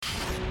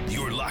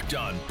Locked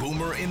On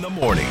Boomer in the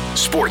morning.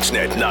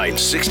 Sportsnet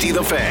 960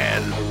 The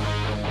Fan.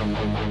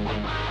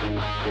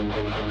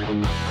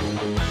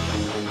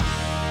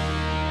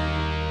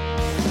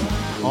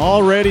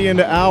 Already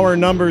into hour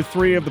number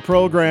 3 of the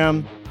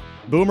program.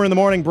 Boomer in the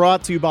morning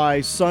brought to you by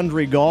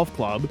Sundry Golf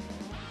Club.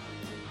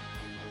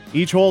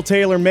 Each hole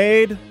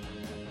tailor-made.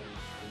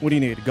 What do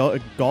you need? A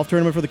golf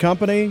tournament for the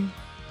company?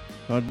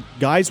 A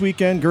guys'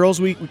 weekend?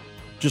 Girls' week?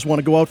 Just want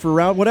to go out for a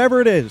round?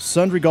 Whatever it is,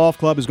 Sundry Golf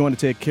Club is going to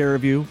take care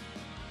of you.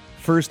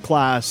 First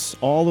class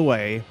all the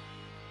way.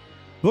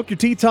 Book your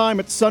tee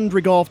time at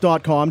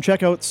sundrygolf.com.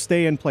 Check out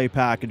stay and play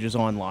packages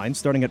online,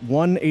 starting at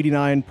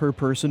 $189 per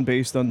person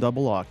based on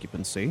double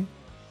occupancy.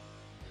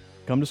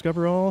 Come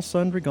discover all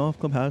Sundry Golf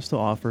Club has to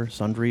offer.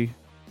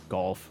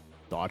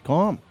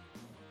 Sundrygolf.com.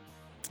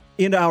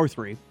 Into hour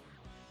 3.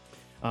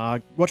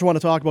 What you want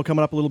to talk about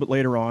coming up a little bit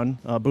later on.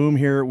 Boom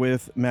here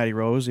with Matty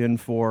Rose in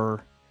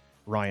for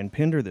Ryan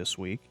Pinder this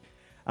week.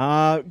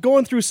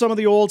 Going through some of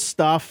the old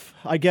stuff.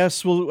 I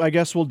guess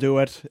we'll do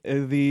it.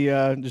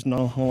 There's not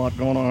a whole lot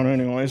going on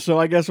anyway, so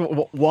I guess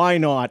why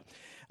not?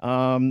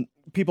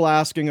 People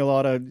asking a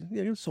lot of,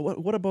 so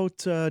what about,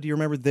 do you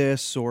remember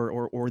this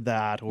or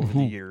that over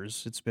the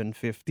years? It's been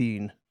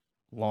 15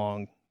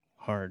 long,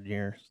 hard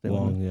years.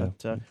 Long, yeah.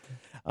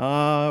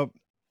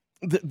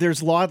 But,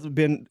 there's a lot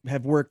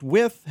have worked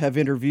with, have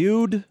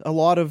interviewed a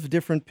lot of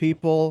different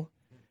people,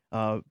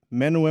 men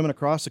and women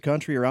across the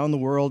country, around the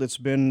world. It's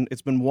been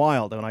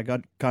wild, and I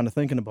got kind of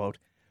thinking about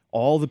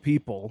all the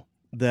people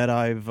that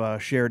I've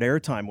shared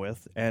airtime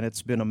with, and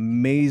it's been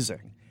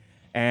amazing.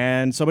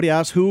 And somebody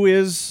asked,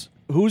 who's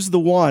the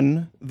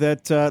one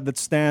that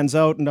stands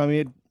out? And I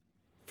mean,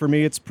 for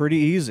me, it's pretty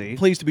easy.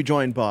 Pleased to be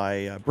joined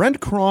by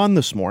Brent Cron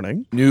this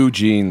morning. New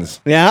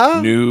jeans.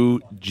 Yeah? New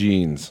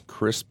jeans.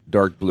 Crisp,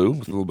 dark blue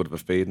with a little bit of a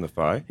fade in the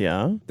thigh.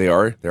 Yeah.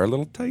 They're a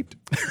little tight.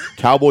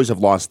 Cowboys have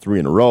lost 3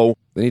 in a row.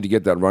 They need to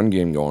get that run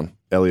game going.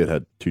 Elliott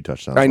had 2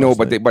 touchdowns. I know, last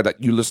but night.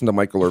 you listen to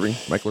Michael Irving.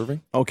 Michael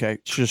Irving? Okay.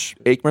 Shush.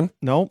 Aikman?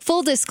 No.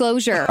 Full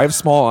disclosure. I have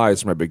small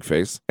eyes for my big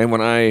face. And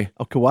when I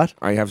Okay, what?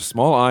 have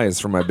small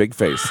eyes for my big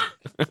face.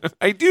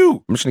 I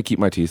do. I'm just going to keep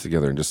my teeth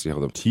together and just see how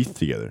the Teeth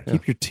together.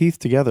 Keep your teeth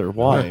together.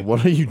 Why?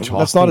 What are you talking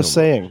That's not a about?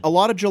 saying. A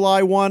lot of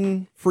July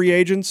 1 free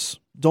agents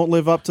don't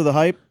live up to the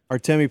hype.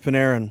 Artemi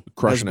Panarin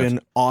Crushing has it.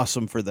 been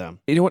awesome for them.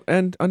 You know what?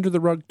 And under the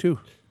rug, too.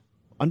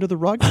 Under the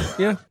rug?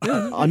 Yeah.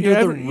 Under you the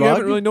haven't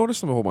rug? really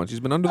noticed him a whole bunch. He's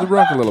been under the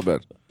rug a little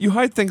bit. You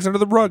hide things under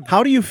the rug.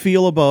 How do you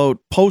feel about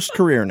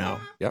post-career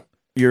now? Yep.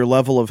 Your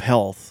level of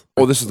health?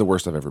 Oh, this is the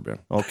worst I've ever been.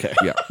 Okay.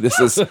 Yeah, this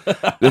is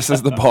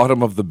the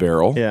bottom of the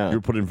barrel. Yeah. You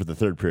were put in for the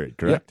 3rd period,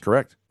 Yeah, correct?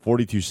 correct.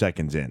 42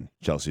 seconds in,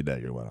 Chelsea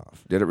Dagger went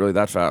off. Did it really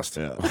that fast?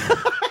 Yeah.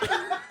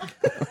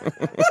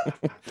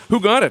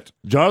 Who got it?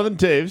 Jonathan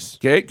Taves.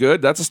 Okay,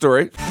 good. That's a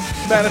story.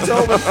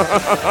 Manitoba.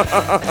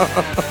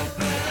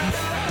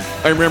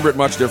 I remember it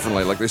much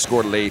differently. Like they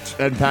scored late.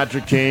 And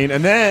Patrick Kane.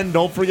 And then,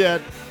 don't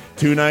forget,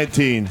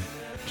 219,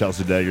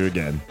 Chelsea Dagger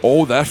again.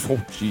 Oh,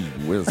 gee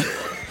whiz.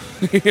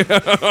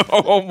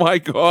 Oh my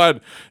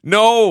God.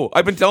 No,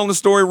 I've been telling the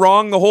story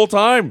wrong the whole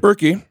time.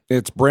 Berkey,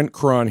 it's Brent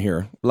Cron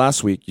here.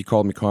 Last week, you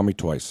called me Commie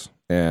twice.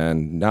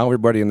 And now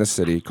everybody in this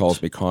city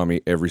calls me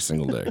Commie every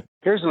single day.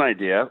 Here's an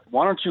idea.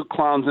 Why don't you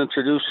clowns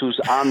introduce who's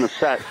on the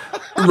set?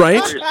 Right?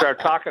 Before you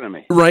start talking to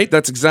me. Right,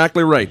 that's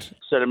exactly right.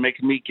 Instead of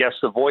making me guess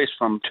the voice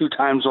from 2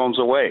 time zones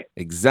away.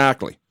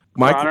 Exactly.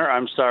 Connor,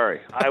 I'm sorry.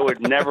 I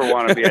would never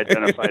want to be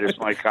identified as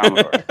Mike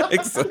Commodore.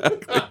 Exactly.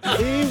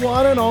 The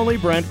one and only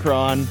Brent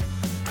Cron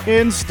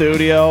in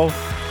studio.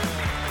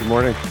 Good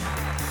morning.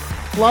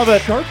 Love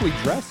it. Sharply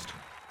dressed.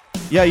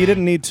 Yeah, you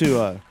didn't need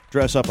to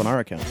dress up on our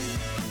account.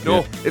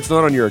 No, it's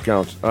not on your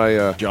account.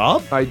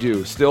 Job? I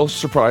do. Still,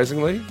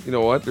 surprisingly, you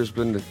know what? This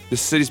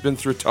city's been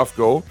through a tough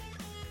go,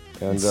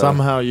 and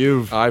Somehow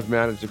you've I've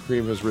managed. The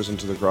cream has risen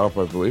to the crop,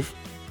 I believe.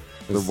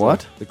 The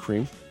what? The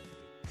cream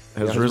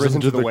has risen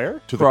to the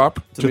where? to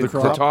crop to the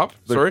crop. top.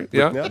 Sorry,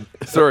 yeah.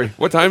 Sorry.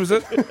 What time is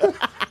it?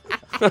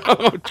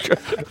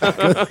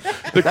 The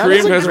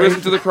cream has risen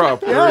to the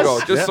crop. There we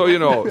go. Just so you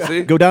know.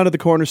 See. Go down to the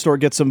corner store,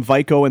 get some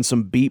Vico and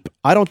some Beep.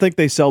 I don't think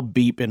they sell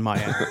Beep in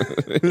Miami.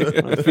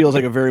 It feels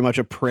like very much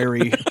a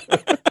prairie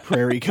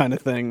kind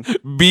of thing.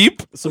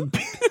 Beep. Some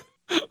Beep.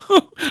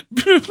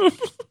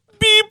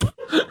 Beep.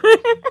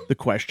 The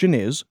question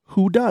is,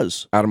 who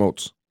does? Adam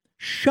Oates.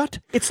 Shut.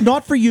 It's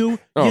not for you,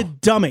 Oh. you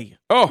dummy.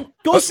 Oh,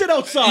 Go sit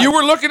outside. you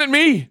were looking at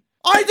me.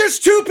 There's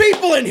 2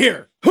 people in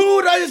here.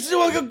 Who does?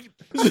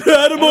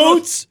 Adam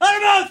Oates.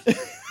 Adam Oates.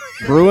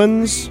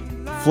 Bruins,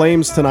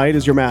 Flames tonight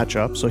is your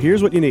matchup. So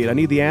here's what you need. I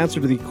need the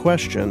answer to the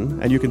question,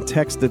 and you can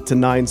text it to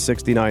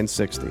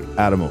 960-960.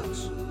 Adam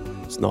Oates.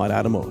 It's not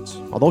Adam Oates.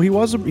 Although he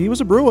was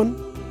a Bruin.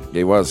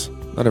 He was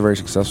not a very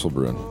successful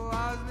Bruin.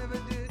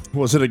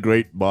 Wasn't a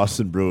great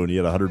Boston Bruin. He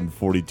had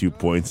 142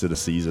 points in a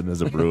season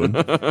as a Bruin.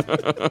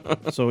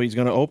 So he's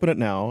going to open it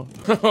now.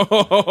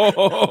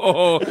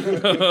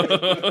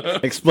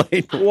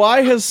 Explain.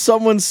 Why has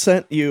someone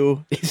sent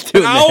you He's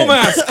doing Owl that.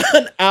 mask.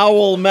 an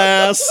owl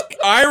mask?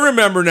 I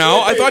remember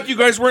now. I thought you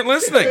guys weren't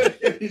listening.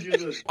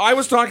 I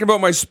was talking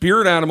about my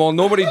spirit animal, and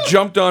nobody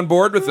jumped on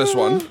board with this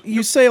one.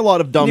 You say a lot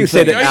of dumb You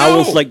say things. that I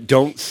owls know.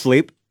 don't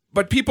sleep.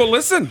 But people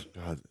listen.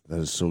 God, that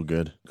is so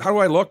good. How do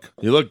I look?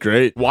 You look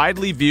great.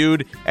 Widely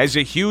viewed as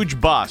a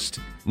huge bust.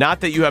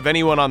 Not that you have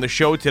anyone on the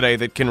show today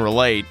that can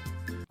relate.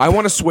 I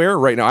want to swear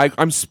right now.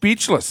 I'm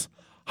speechless.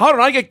 How did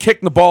I get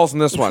kicked in the balls in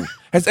this one?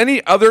 Has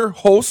any other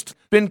host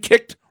been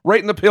kicked right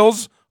in the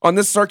pills on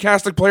this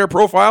sarcastic player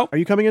profile? Are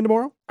you coming in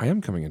tomorrow? I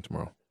am coming in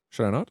tomorrow.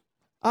 Should I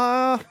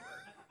not?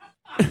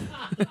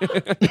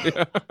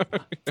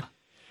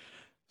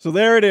 So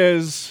there it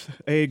is,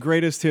 a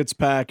greatest hits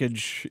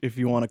package, if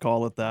you want to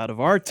call it that, of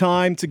our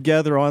time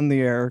together on the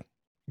air.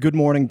 Good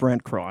morning,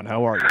 Brent Cron.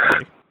 How are you,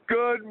 buddy?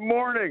 Good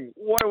morning.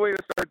 What a way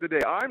to start the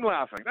day. I'm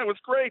laughing. That was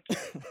great.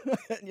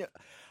 Yeah.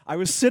 I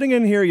was sitting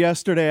in here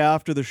yesterday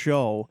after the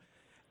show,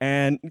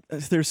 and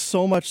there's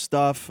so much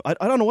stuff. I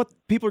don't know what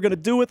people are going to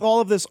do with all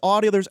of this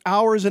audio. There's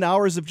hours and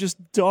hours of just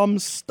dumb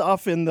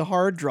stuff in the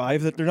hard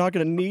drive that they're not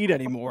going to need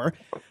anymore,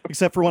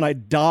 except for when I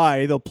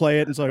die, they'll play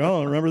it and say,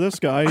 oh, remember this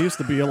guy? He used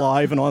to be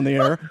alive and on the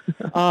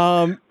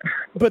air.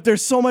 But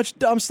there's so much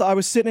dumb stuff. I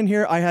was sitting in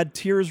here. I had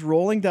tears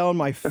rolling down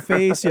my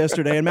face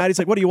yesterday, and Maddie's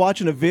like, what, are you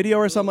watching a video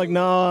or something? I'm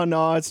like,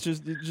 no, it's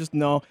just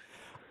no.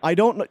 I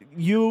don't know.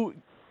 You,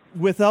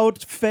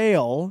 without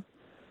fail,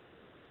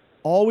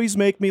 always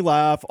make me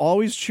laugh,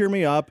 always cheer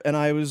me up, and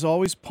I was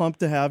always pumped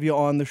to have you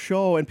on the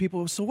show. And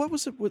people, so what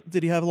was it?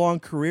 Did he have a long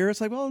career?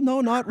 It's like, well,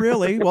 no, not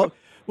really. Well,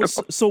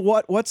 so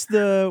what's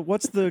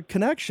the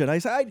connection? I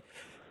said,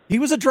 he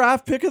was a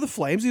draft pick of the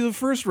Flames. He's a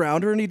first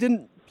rounder, and he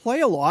didn't play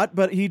a lot,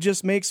 but he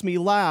just makes me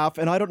laugh.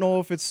 And I don't know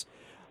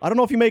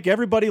if you make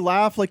everybody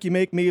laugh like you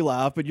make me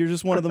laugh, but you're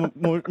just one of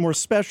the more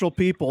special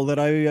people that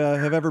I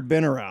have ever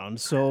been around.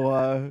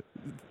 So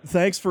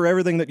thanks for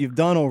everything that you've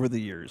done over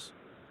the years.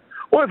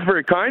 Well, it's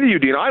very kind of you,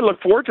 Dean. I look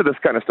forward to this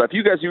kind of stuff.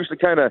 You guys usually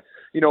kind of,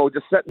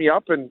 just set me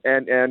up and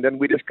then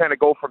we just kind of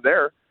go from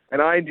there.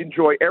 And I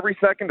enjoy every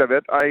second of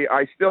it.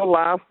 I still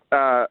laugh.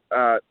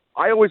 I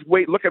always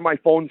look at my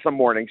phone some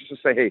mornings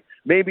just to say, hey,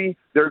 maybe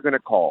they're going to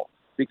call.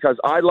 Because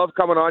I love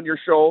coming on your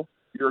show.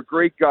 You're a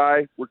great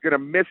guy. We're going to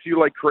miss you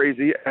like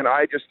crazy. And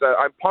I'm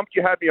pumped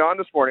you had me on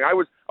this morning. I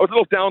was a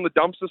little down in the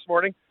dumps this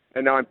morning,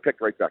 and now I'm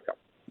picked right back up.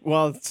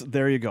 Well,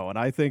 there you go. And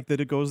I think that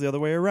it goes the other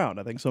way around.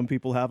 I think some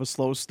people have a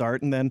slow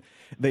start and then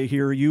they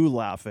hear you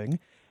laughing.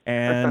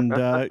 And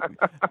I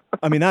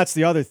mean, that's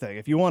the other thing.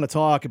 If you want to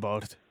talk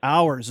about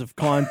hours of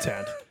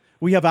content,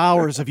 we have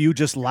hours of you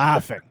just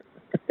laughing.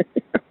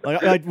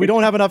 Like we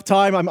don't have enough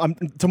time.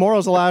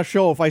 Tomorrow's the last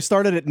show. If I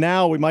started it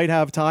now, we might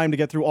have time to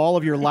get through all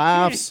of your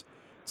laughs.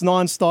 It's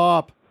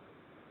nonstop.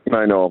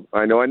 I know.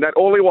 And that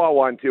Oliwa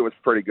one, too, was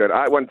pretty good.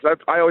 I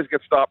always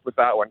get stopped with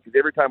that one because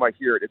every time I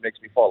hear it, it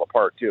makes me fall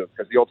apart, too,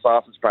 because the old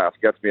sausage pass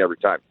gets me every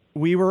time.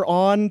 We were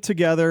on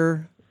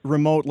together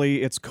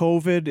remotely. It's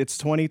COVID. It's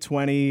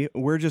 2020.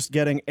 We're just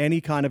getting any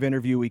kind of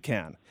interview we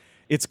can.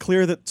 It's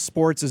clear that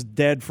sports is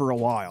dead for a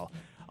while.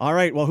 All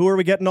right, well, who are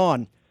we getting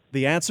on?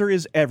 The answer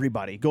is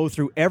everybody. Go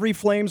through every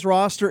Flames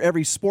roster,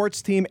 every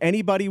sports team,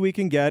 anybody we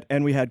can get,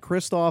 and we had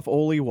Christophe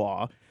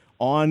Oliwa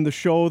on the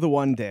show the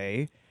one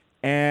day.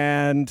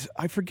 And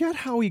I forget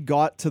how he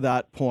got to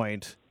that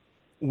point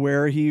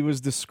where he was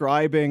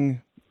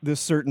describing this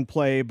certain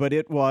play, but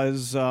it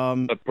was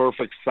a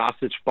perfect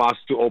sausage pass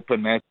to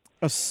open net.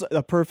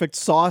 A perfect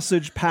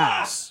sausage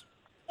pass,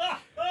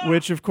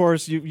 which, of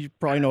course, you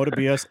probably know to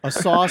be a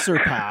saucer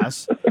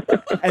pass.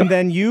 And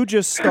then you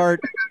just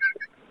start...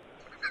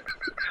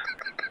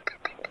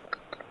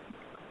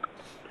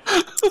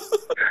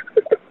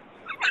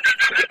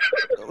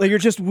 Like you're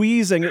just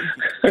wheezing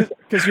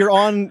because you're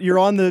on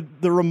the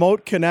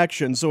remote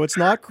connection, so it's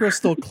not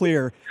crystal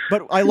clear.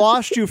 But I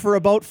lost you for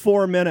about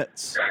 4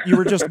 minutes. You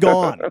were just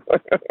gone.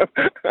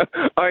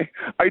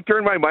 I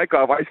turned my mic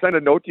off. I sent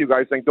a note to you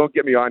guys saying, "Don't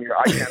get me on here.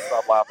 I can't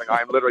stop laughing.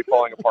 I'm literally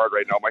falling apart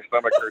right now. My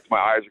stomach hurts. My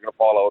eyes are going to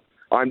fall out.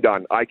 I'm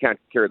done. I can't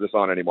carry this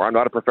on anymore. I'm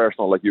not a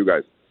professional like you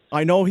guys."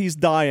 I know he's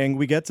dying.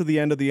 We get to the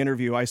end of the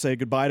interview. I say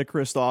goodbye to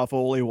Christophe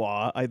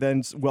Oliwa. I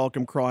then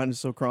welcome Cron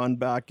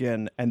back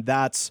in, and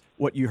that's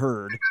what you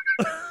heard.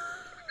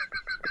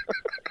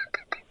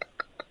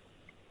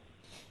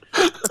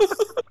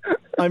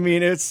 I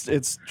mean, it's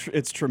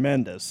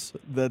tremendous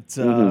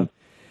that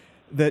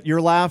that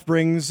your laugh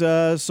brings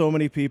so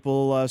many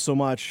people so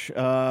much,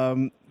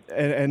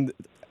 and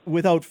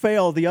without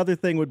fail, the other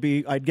thing would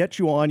be I'd get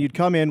you on, you'd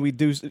come in, we'd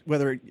do,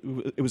 whether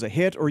it was a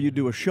hit or you'd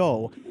do a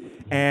show,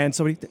 and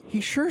somebody,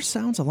 he sure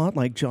sounds a lot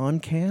like John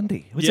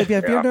Candy. Have you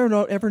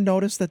ever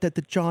noticed that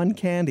the John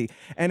Candy?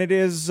 And it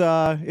is,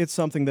 it's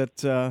something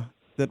that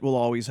we'll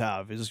always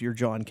have, is your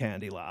John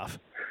Candy laugh.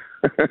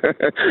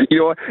 You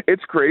know,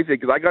 it's crazy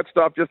because I got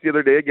stopped just the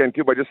other day again,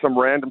 too, by just some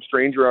random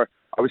stranger.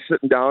 I was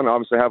sitting down,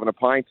 obviously having a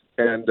pint,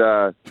 and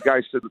the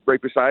guy stood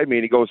right beside me,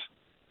 and he goes,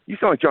 "You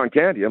sound like John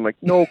Candy." I'm like,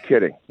 "No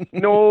kidding.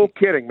 No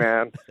kidding,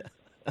 man.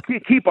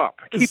 Keep up.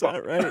 Is Keep up."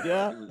 that right?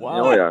 Yeah.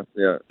 Wow.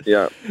 Oh,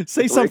 yeah.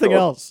 Say something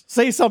else.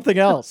 Say something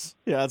else.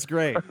 Yeah, that's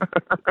great.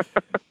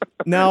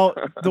 Now,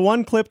 the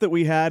one clip that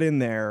we had in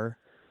there,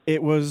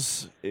 it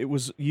was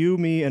you,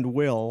 me, and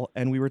Will,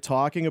 and we were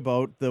talking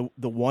about the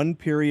one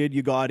period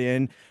you got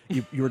in.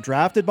 You were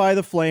drafted by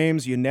the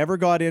Flames. You never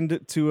got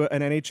into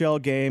an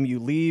NHL game. You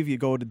leave. You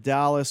go to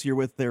Dallas. You're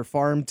with their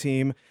farm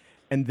team,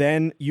 and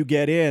then you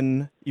get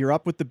in. You're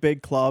up with the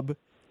big club,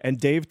 and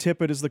Dave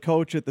Tippett is the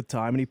coach at the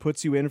time, and he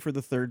puts you in for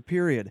the third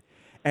period.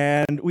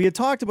 And we had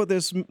talked about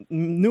this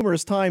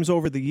numerous times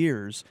over the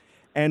years.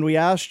 And we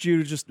asked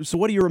you so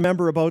what do you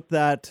remember about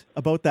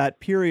that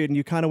period? And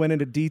you kind of went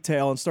into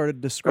detail and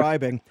started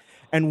describing.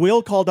 And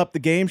Will called up the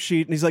game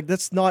sheet, and he's like,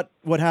 "That's not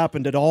what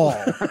happened at all."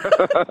 He's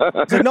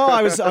like, "No,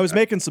 I was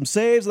making some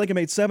saves. I think I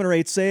made 7 or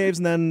 8 saves,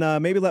 and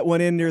then maybe let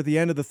one in near the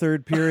end of the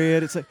third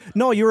period." It's like,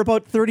 "No, you were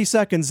about 30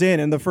 seconds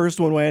in, and the first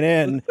one went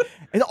in."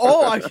 And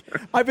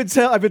I've been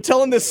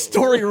telling this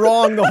story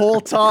wrong the whole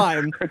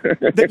time.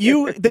 That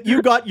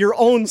you got your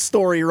own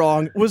story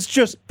wrong was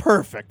just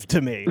perfect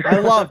to me. I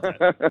loved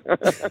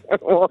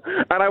it. Well,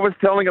 and I was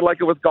telling it like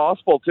it was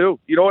gospel too.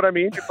 You know what I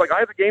mean? It's like I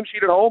had the game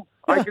sheet at home.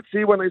 I could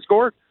see when they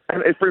scored.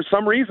 And for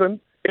some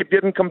reason, it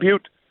didn't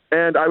compute.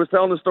 And I was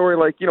telling the story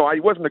like, you know,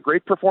 it wasn't a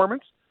great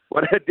performance,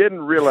 but I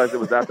didn't realize it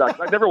was that bad.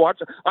 I've never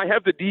watched it. I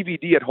have the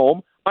DVD at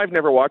home. I've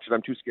never watched it.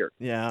 I'm too scared.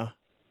 Yeah.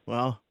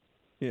 Well,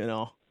 you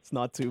know, it's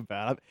not too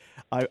bad.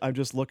 I'm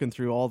just looking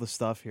through all the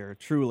stuff here,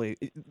 truly.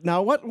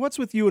 Now, what's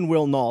with you and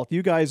Will Nault?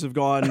 You guys have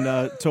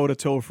gone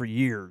toe-to-toe for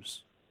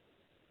years.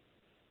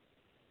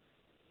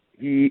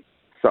 He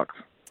sucks.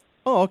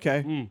 Oh,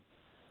 okay.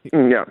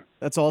 Yeah.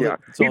 That's all. Yeah.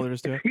 That's all there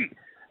is to it.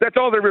 That's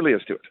all there really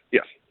is to it.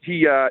 Yes.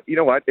 He, you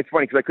know what? It's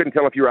funny because I couldn't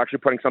tell if you were actually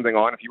putting something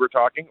on, if you were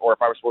talking, or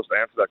if I was supposed to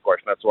answer that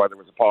question. That's why there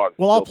was a pause.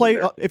 Well, I'll play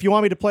if you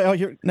want me to play out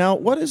here. Now,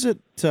 what is it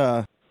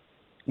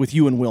with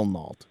you and Will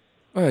Nault?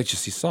 Oh, it's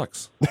just he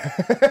sucks.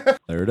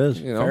 There it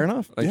is. You know? Fair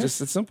enough. Yeah.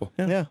 It's simple.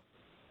 Yeah.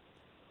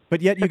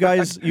 But yet you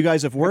guys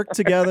have worked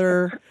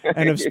together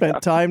and have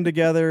spent time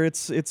together.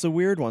 It's a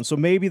weird one. So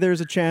maybe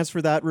there's a chance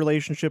for that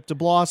relationship to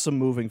blossom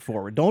moving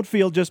forward. Don't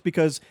feel just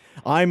because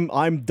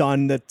I'm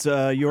done that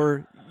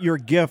your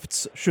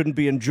gifts shouldn't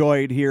be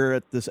enjoyed here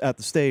at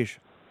the stage.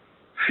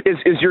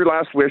 Is your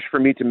last wish for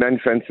me to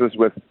mend fences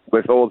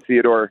with old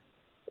Theodore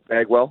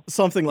Bagwell?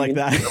 Something like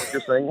that. You know what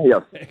you're saying?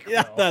 Yes.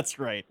 Yeah, that's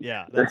right.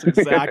 Yeah, that's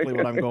exactly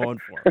what I'm going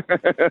for.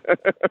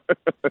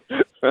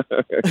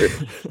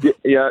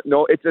 Yeah,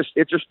 no, it's a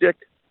shtick.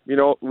 You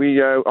know,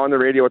 we on the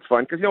radio, it's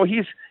fun because you know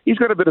he's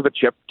got a bit of a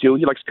chip too.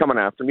 He likes coming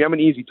after me. I'm an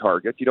easy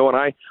target, you know, and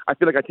I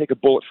feel like I take a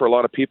bullet for a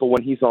lot of people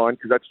when he's on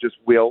because that's just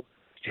Will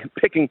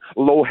picking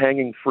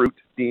low-hanging fruit,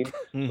 Dean.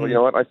 Mm-hmm. So you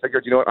know what? I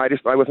figured, you know what?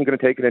 I wasn't going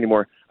to take it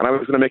anymore, and I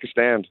was going to make a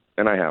stand,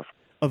 and I have.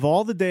 Of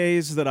all the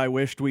days that I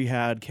wished we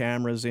had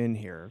cameras in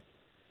here,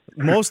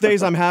 most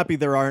days I'm happy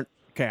there aren't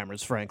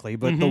cameras, frankly.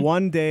 But the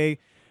one day,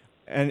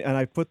 and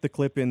I put the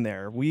clip in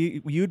there,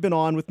 you'd been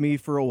on with me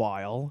for a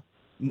while,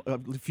 a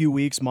few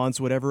weeks,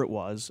 months, whatever it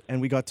was, and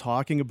we got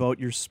talking about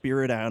your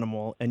spirit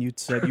animal, and you'd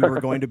said you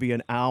were going to be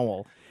an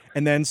owl.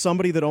 And then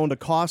somebody that owned a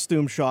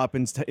costume shop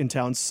in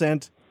town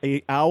sent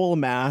a owl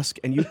mask,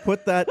 and you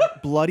put that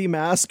bloody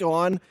mask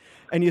on,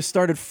 and you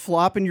started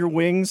flopping your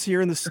wings here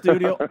in the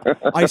studio.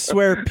 I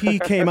swear pee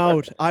came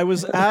out. I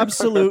was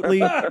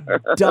absolutely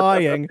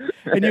dying.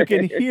 And you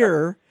can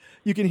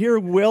hear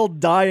Will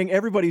dying.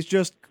 Everybody's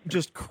just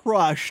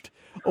crushed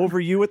over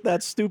you with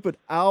that stupid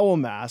owl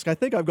mask. I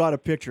think I've got a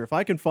picture. If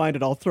I can find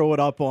it, I'll throw it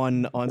up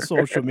on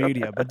social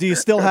media. But do you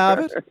still have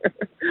it?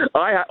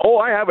 I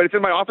have it. It's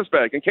in my office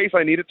bag in case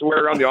I need it to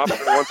wear around the office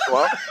every once in a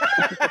while.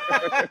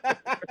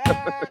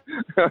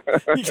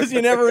 Because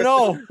you never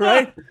know,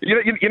 right?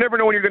 You never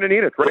know when you're going to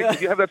need it, right?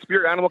 You have that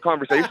spirit animal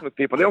conversation with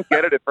people. They don't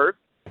get it at first,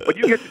 but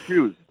you get to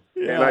choose.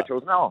 Yeah. And I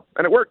chose no,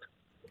 and it worked.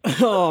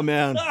 Oh,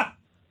 man.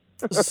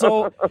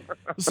 So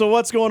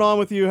what's going on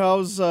with you?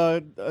 How's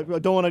I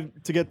don't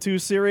want to get too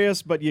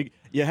serious, but you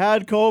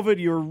had COVID,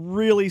 you're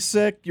really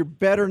sick, you're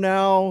better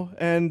now,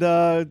 and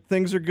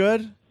things are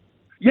good?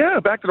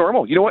 Yeah, back to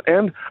normal. You know what?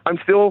 And I'm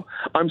still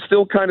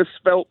kind of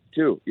spelt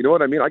too. You know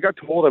what I mean? I got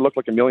told I looked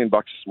like $1 million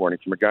this morning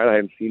from a guy that I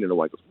hadn't seen in a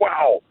while. He goes,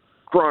 "Wow,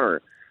 Croner,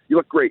 you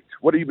look great.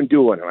 What have you been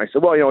doing?" And I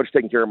said, "Well, you know, just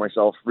taking care of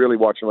myself, really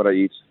watching what I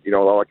eat, you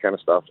know, all that kind of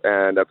stuff."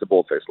 And that's a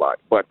bold-faced lie.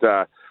 But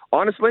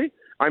honestly,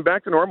 I'm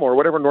back to normal, or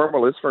whatever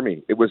normal is for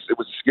me. It was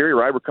a scary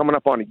ride. We're coming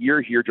up on a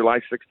year here. July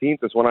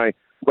 16th is when I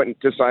went and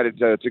decided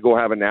to go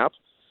have a nap.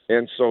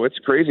 And so it's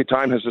crazy.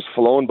 Time has just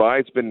flown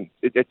by.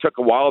 It took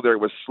a while there. It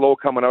was slow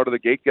coming out of the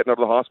gate, getting out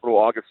of the hospital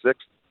August 6th,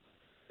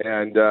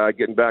 and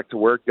getting back to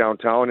work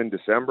downtown in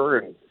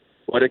December.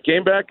 But it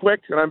came back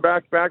quick, and I'm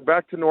back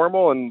to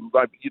normal. And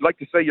you'd like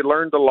to say you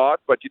learned a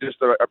lot, but you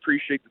just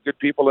appreciate the good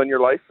people in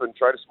your life and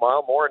try to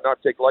smile more and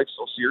not take life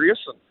so serious.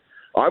 And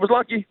I was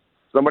lucky.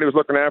 somebody was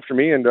looking after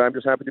me, and I'm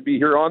just happy to be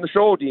here on the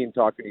show, Dean,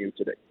 talking to you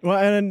today. Well,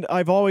 and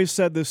I've always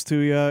said this to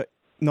you,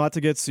 not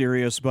to get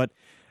serious, but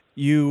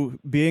you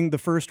being the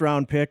first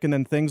round pick and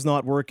then things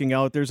not working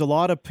out, there's a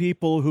lot of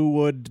people who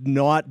would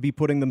not be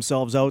putting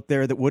themselves out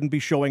there, that wouldn't be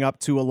showing up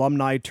to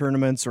alumni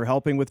tournaments or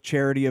helping with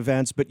charity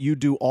events, but you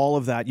do all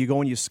of that. You go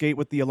and you skate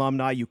with the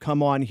alumni, you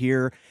come on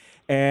here,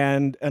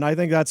 and I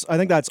think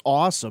that's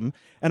awesome.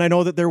 And I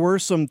know that there were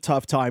some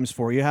tough times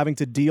for you having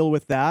to deal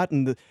with that,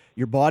 and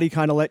your body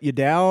kind of let you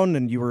down,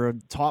 and you were a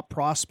top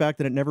prospect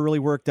and it never really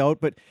worked out,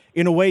 but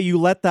in a way you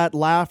let that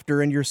laughter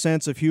and your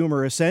sense of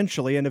humor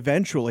essentially and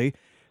eventually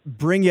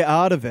bring you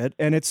out of it,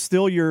 and it's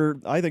still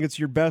I think it's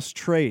your best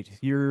trait.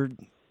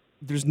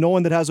 There's no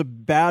one that has a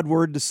bad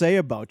word to say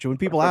about you. When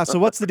people ask, so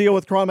what's the deal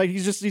with Cron? I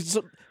just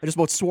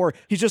about swore.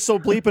 He's just so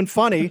bleeping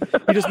funny.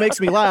 He just makes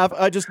me laugh.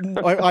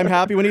 I'm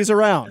happy when he's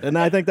around, and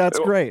I think that's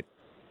great.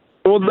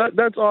 Well,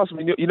 that's awesome.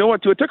 You know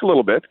what, too? It took a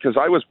little bit because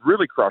I was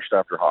really crushed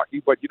after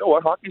hockey. But you know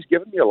what? Hockey's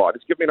given me a lot.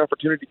 It's given me an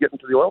opportunity to get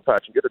into the oil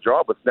patch and get a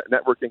job with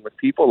networking with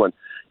people. And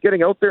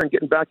getting out there and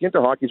getting back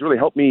into hockey has really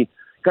helped me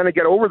kind of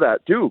get over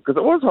that, too, because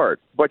it was hard.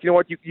 But you know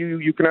what? You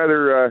can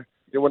either,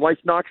 when life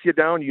knocks you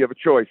down, you have a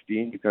choice,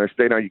 Dean. You can either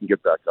stay down, you can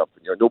get back up.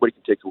 And, nobody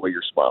can take away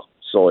your smile.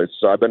 So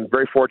I've been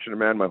very fortunate,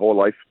 man, my whole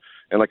life.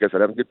 And like I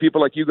said, having good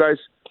people like you guys,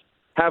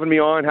 having me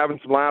on, having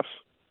some laughs,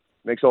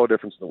 makes all the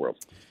difference in the world.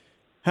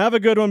 Have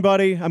a good one,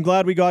 buddy. I'm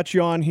glad we got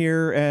you on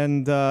here,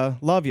 and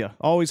love you.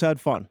 Always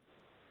had fun.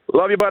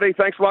 Love you, buddy.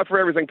 Thanks a lot for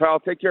everything, pal.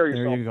 Take care of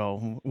yourself. There you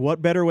go.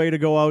 What better way to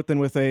go out than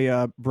with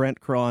a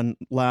Brent Cron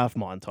laugh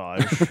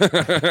montage?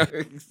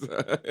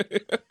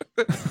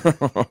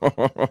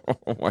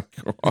 Oh, my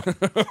God.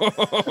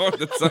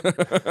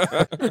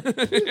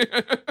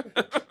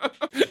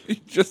 He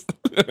just...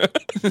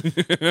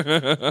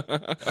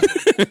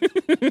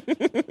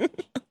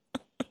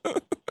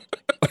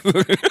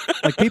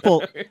 Like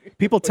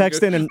people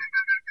text in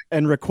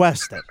and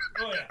request it.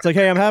 It's like,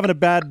 hey, I'm having a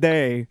bad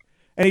day.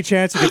 Any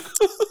chance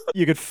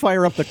you could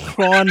fire up the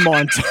Cron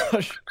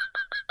montage?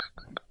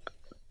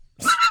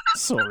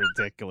 So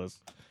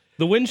ridiculous.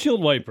 The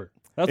windshield wiper.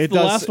 That's the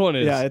last one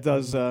is. Yeah, it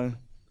does.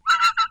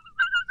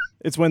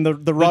 It's when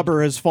the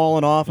rubber has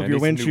fallen off of your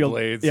windshield.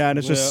 Yeah, and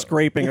it's just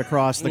scraping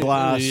across the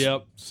glass.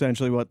 Yep.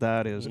 Essentially what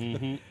that is.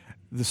 Mm-hmm.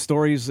 The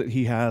stories that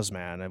he has,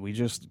 man, and we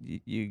just,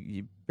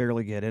 you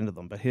barely get into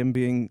them. But him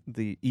being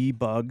the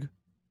E-bug,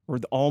 or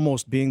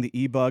almost being the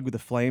E-bug with the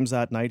Flames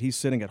that night, he's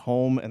sitting at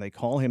home and they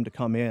call him to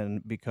come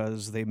in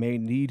because they may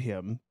need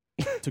him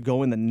to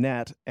go in the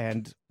net,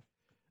 and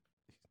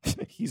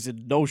he's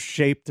in no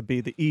shape to be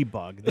the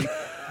E-bug.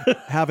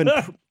 having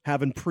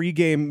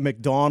pregame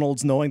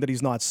McDonald's, knowing that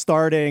he's not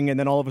starting, and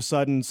then all of a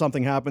sudden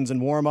something happens in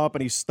warm-up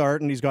and he's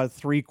starting, he's got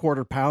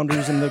 3/4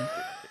 pounders in the...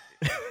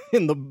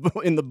 in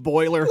the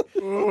boiler.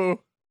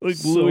 Like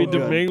Louis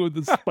Domingue with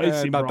the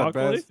spicy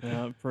broccoli.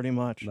 Yeah, pretty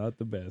much. Not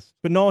the best.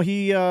 But no,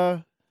 he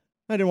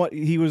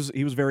was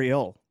very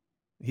ill.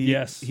 He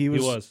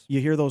was.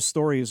 You hear those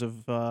stories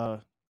of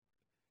how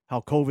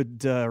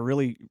COVID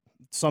really,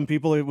 some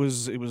people it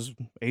was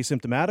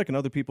asymptomatic and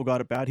other people got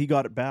it bad. He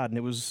got it bad, and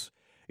it was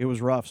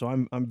rough. So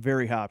I'm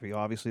very happy,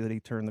 obviously, that he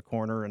turned the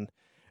corner and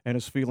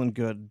is feeling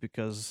good,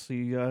 because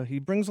he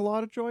brings a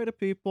lot of joy to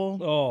people.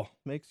 Oh,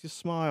 makes you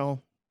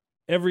smile.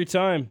 Every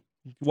time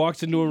he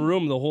walks into a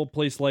room, the whole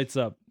place lights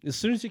up. As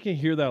soon as you can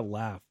hear that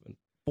laugh, and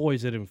boy,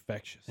 is it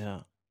infectious. Yeah.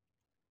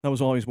 That was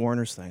always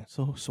Warner's thing.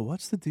 So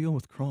what's the deal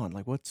with Cron?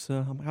 Like, what's,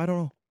 I don't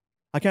know.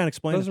 I can't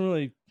explain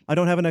it. I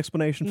don't have an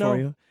explanation for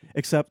you,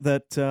 except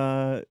that...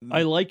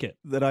 I like it.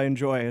 That I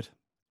enjoy it.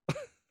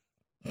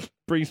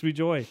 Brings me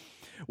joy.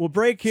 We'll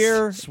break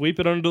here. Sweep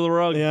it under the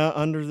rug.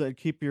 Yeah,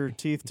 keep your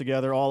teeth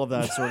together, all of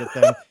that sort of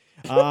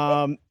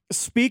thing.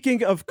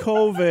 Speaking of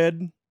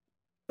COVID...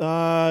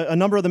 a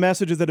number of the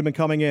messages that have been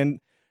coming in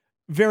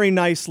very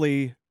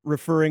nicely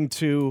referring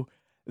to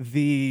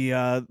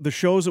the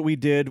shows that we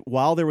did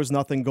while there was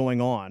nothing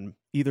going on.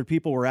 Either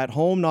people were at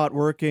home not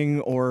working,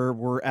 or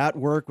were at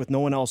work with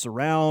no one else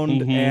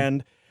around,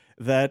 and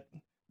that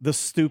the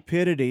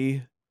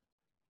stupidity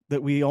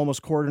that we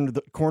almost cornered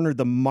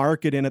the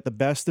market in at the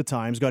best of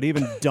times got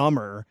even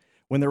dumber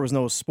when there was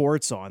no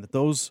sports on. That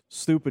those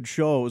stupid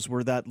shows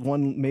were that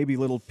one maybe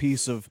little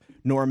piece of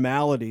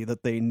normality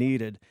that they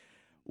needed.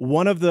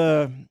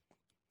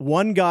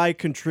 One guy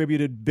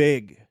contributed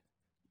big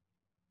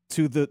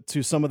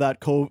to some of that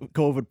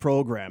COVID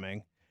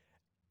programming,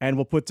 and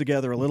we'll put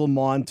together a little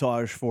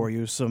montage for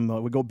you.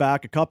 We go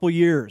back a couple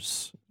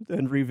years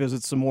and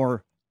revisit some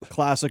more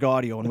classic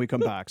audio when we come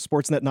back.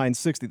 Sportsnet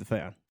 960, The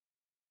Fan.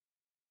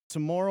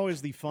 Tomorrow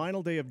is the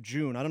final day of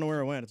June. I don't know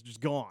where it went. It's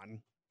just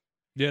gone.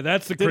 Yeah,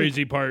 that's the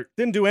crazy part.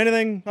 Didn't do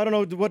anything. I don't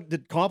know what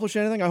did accomplish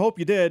anything. I hope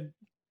you did.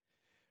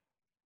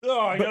 Oh,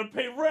 I gotta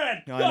pay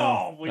rent.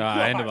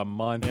 End of the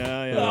month.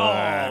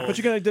 Yeah. But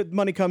you got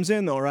money comes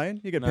in though, right?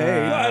 You get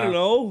paid. I don't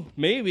know.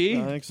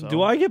 Maybe. I think so.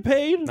 Do I get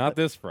paid? Not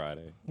this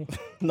Friday.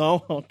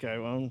 No. Okay.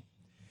 Well.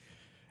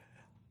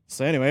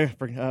 So anyway,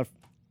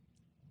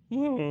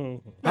 How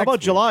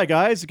about July,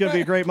 guys? It's going to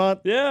be a great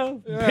month. Yeah.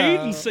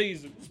 Payton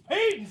season. It's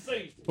Payton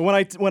season.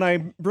 But when I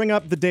bring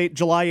up the date,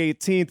 July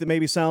 18th, it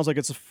maybe sounds like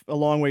it's a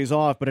long ways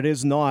off, but it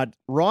is not.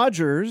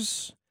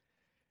 Rogers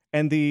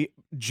and the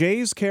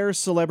Jays Care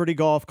Celebrity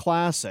Golf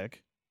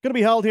Classic going to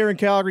be held here in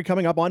Calgary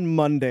coming up on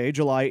Monday,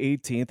 July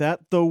 18th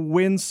at the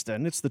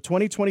Winston. It's the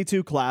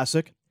 2022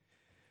 Classic.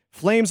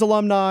 Flames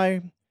alumni,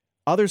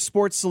 other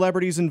sports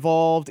celebrities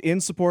involved in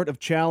support of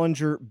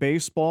Challenger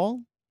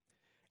Baseball.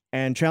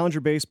 And Challenger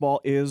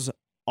Baseball is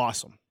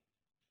awesome.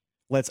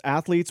 Lets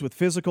athletes with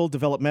physical,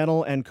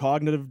 developmental, and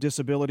cognitive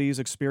disabilities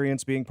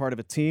experience being part of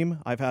a team.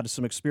 I've had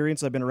some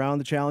experience. I've been around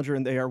the Challenger,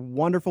 and they are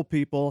wonderful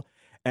people.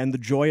 And the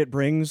joy it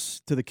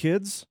brings to the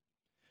kids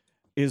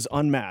is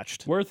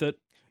unmatched. Worth it.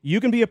 You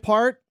can be a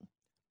part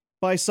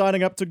by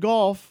signing up to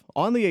golf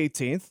on the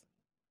 18th.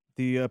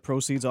 The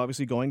proceeds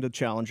obviously going to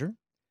Challenger.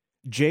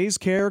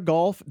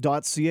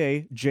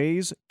 jayscaregolf.ca.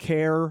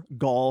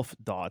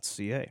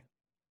 jayscaregolf.ca.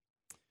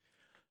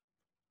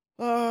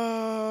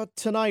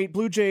 Tonight,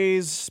 Blue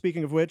Jays,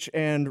 speaking of which,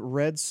 and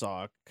Red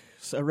Sox,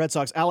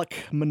 Alek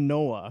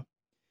Manoah,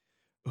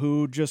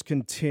 who just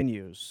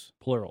continues.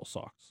 Plural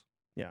Sox.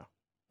 Yeah.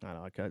 I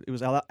know. It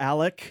was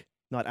Alec,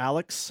 not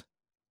Alex.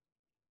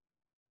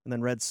 And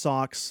then Red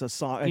Sox,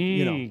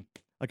 you know,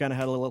 I kind of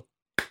had a little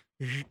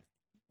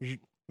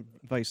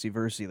vice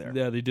versa there.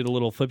 Yeah, they did a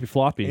little flippy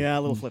floppy. Yeah,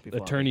 a little flippy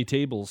floppy. Attorney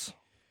tables.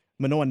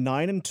 Manoah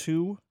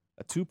 9-2,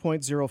 a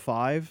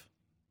 2.05,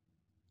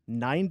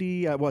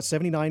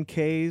 79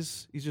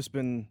 Ks. He's just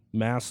been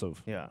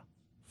massive. Yeah.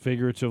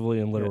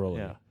 Figuratively and literally.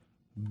 Yeah.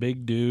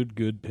 Big dude,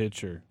 good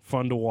pitcher.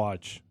 Fun to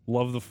watch.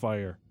 Love the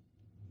fire.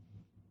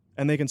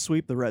 And they can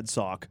sweep the Red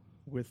Sox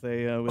with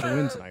a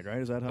win tonight, right?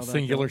 Is that how that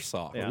singular goes?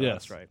 sock? Yeah, Yes.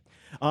 that's right.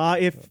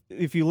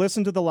 If you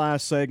listen to the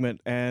last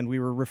segment and we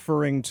were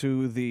referring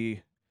to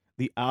the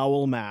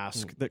owl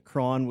mask that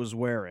Kron was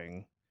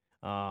wearing,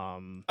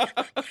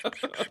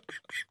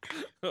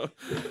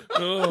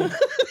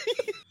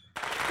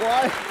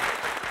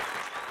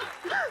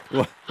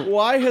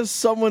 Why has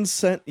someone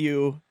sent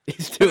you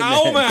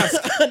Owl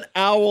mask? an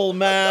owl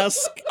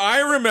mask? I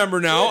remember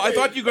now. I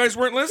thought you guys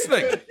weren't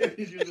listening.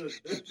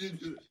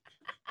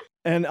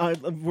 And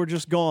we're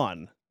just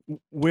gone.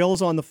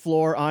 Will's on the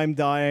floor. I'm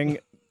dying.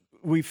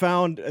 We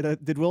found.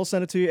 Did Will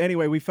send it to you?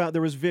 Anyway, we found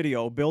there was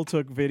video. Bill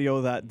took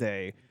video that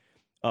day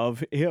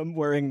of him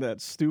wearing that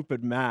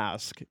stupid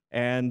mask,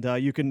 and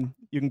you can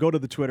go to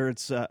the Twitter.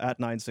 It's at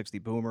 960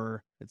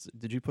 Boomer.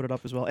 Did you put it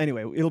up as well?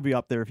 Anyway, it'll be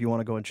up there if you want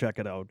to go and check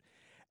it out,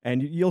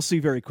 and you'll see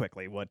very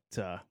quickly what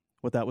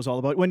that was all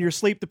about. When you're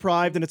sleep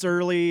deprived and it's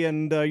early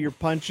and you're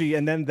punchy,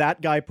 and then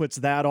that guy puts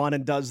that on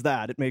and does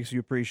that, it makes you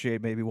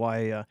appreciate maybe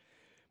why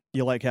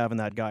you like having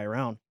that guy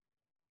around.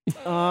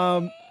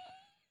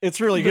 It's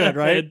really good,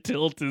 right? Head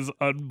tilt is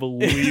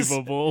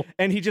unbelievable.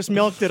 And he just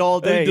milked it all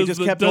day. He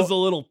just kept does a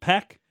little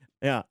peck.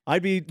 Yeah,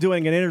 I'd be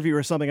doing an interview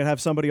or something and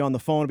have somebody on the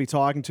phone and be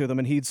talking to them,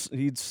 and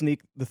he'd sneak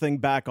the thing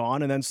back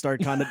on and then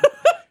start kind of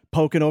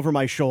poking over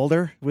my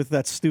shoulder with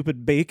that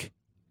stupid beak.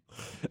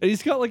 And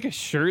he's got like a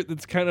shirt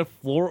that's kind of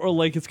or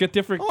like it's got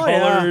different Oh, yeah.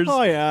 colors.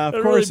 Oh yeah, of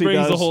It course really he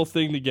brings does. the whole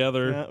thing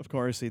together. Yeah, of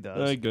course he does.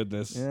 My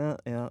goodness.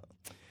 Yeah.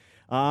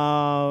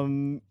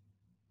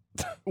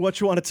 What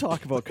you want to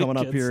talk about coming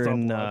up Can't here stop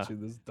in watching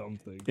this dumb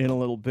thing. in a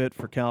little bit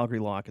for Calgary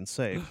Lock and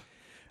Safe?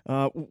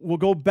 We'll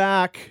go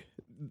back.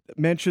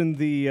 Mention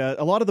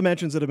a lot of the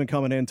mentions that have been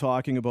coming in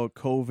talking about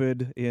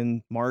COVID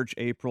in March,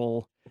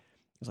 April.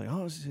 It's like,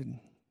 did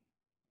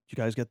you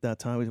guys get that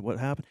time? What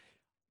happened?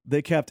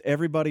 They kept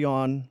everybody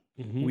on.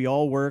 Mm-hmm. We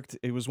all worked.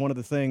 It was one of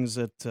the things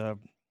that,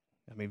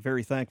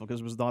 very thankful because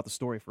it was not the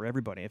story for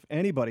everybody. If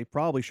anybody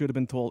probably should have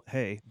been told,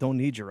 hey, don't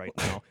need you right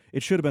now,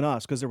 it should have been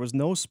us because there was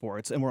no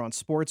sports and we're on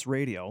sports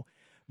radio.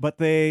 But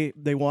they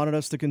wanted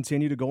us to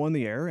continue to go on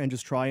the air and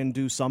just try and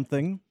do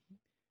something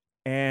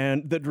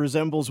and that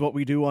resembles what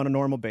we do on a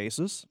normal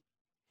basis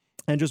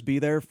and just be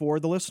there for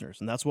the listeners.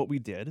 And that's what we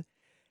did.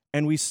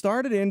 And we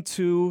started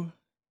into,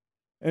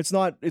 it's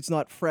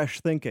not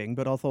fresh thinking,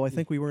 but although I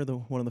think we were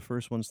one of the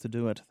first ones to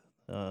do it,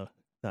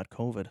 that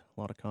COVID, a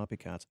lot of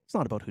copycats. It's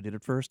not about who did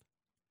it first.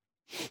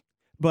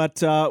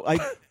 But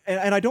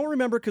I don't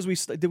remember because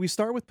did we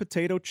start with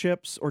potato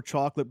chips or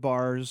chocolate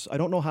bars? I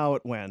don't know how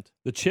it went.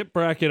 The chip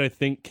bracket, I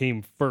think,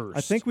 came first.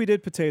 I think we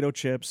did potato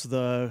chips.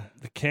 The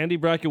candy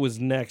bracket was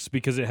next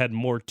because it had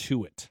more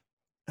to it.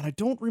 And I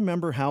don't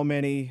remember how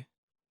many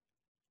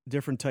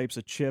different types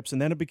of chips.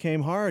 And then it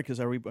became hard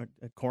because are we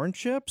corn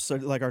chips? Or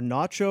like our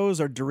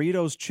nachos, our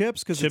Doritos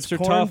chips? Because it's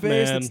Chips are corn tough,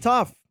 based. man. It's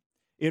tough.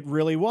 It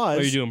really was.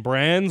 Are you doing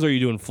brands? Are you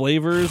doing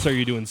flavors? Are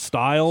you doing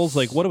styles?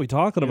 Like, what are we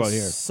talking about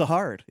here? So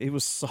hard. It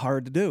was so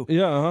hard to do.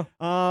 Yeah.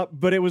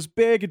 But it was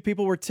big, and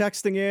people were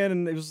texting in,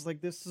 and it was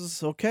like, this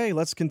is okay.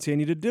 Let's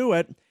continue to do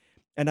it.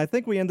 And I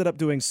think we ended up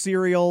doing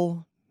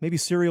cereal. Maybe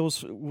cereal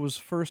was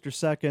first or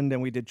second,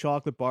 and we did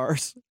chocolate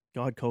bars.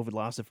 God, COVID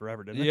lasted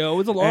forever, didn't it? Yeah, it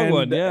was a long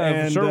one. Yeah,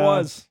 and, sure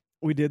was.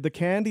 We did the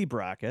candy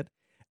bracket,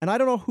 and I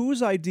don't know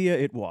whose idea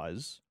it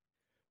was,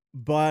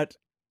 but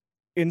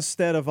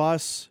instead of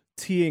us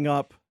teeing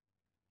up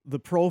the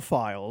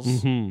profiles,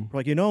 Mhm. we're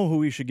like, you know who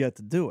we should get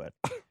to do it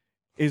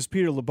is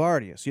Peter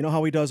Labardius. You know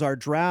how he does our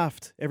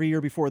draft every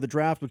year before the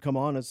draft would come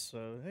on as,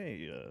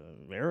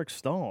 Eric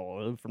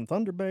Stahl from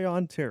Thunder Bay,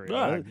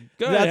 Ontario.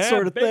 That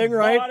sort of thing,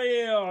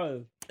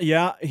 right?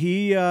 Yeah,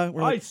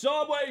 we're I like,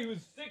 saw when he was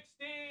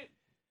 16.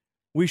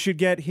 we should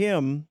get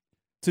him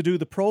to do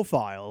the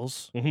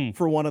profiles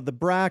for one of the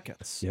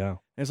brackets. Yeah. And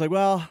it's like,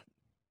 well,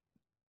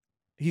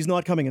 he's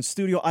not coming in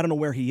studio. I don't know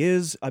where he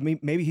is. I mean,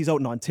 maybe he's out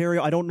in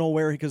Ontario. I don't know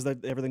where because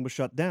everything was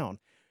shut down.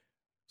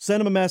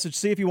 Send him a message,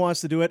 see if he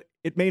wants to do it.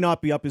 It may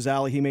not be up his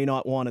alley. He may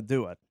not want to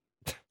do it.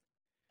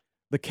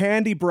 The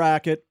candy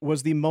bracket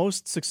was the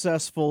most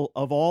successful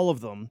of all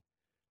of them,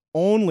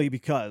 only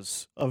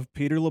because of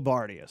Peter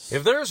Labardius.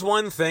 If there's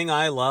one thing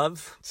I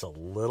love, it's a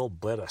little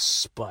bit of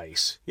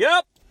spice.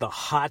 Yep, the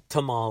hot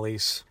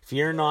tamales. If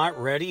you're not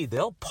ready,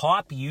 they'll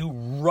pop you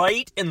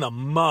right in the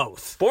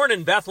mouth. Born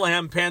in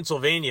Bethlehem,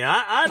 Pennsylvania,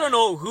 I don't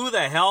know who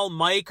the hell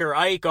Mike or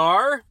Ike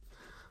are,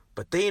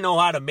 but they know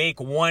how to make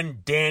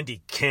one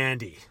dandy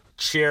candy.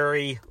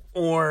 Cherry,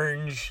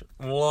 orange,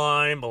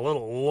 lime, a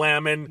little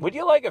lemon. Would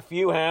you like a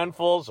few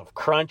handfuls of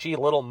crunchy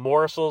little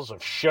morsels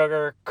of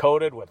sugar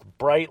coated with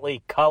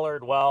brightly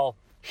colored, well,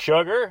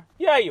 sugar?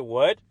 Yeah, you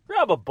would.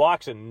 Grab a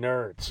box of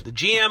Nerds. The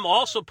GM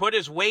also put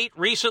his weight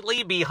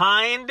recently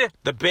behind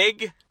the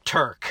Big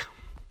Turk.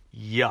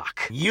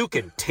 Yuck. You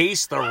can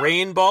taste the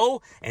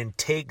rainbow and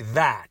take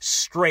that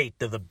straight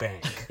to the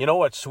bank. You know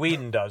what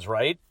Sweden does,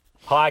 right?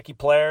 Hockey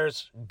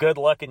players,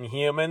 good-looking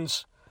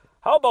humans.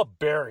 How about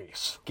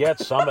berries? Get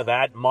some of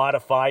that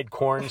modified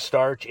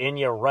cornstarch in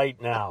you right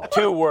now.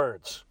 2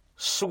 words.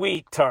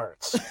 Sweet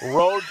tarts.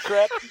 Road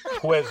trip,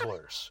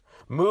 Twizzlers.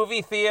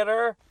 Movie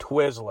theater,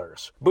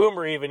 Twizzlers.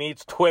 Boomer even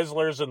eats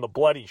Twizzlers in the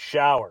bloody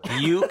shower.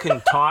 You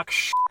can talk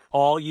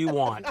all you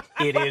want.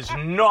 It is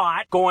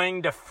not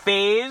going to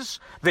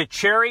phase the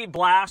Cherry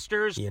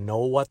Blasters. You know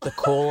what the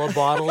cola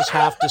bottles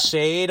have to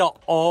say to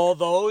all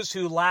those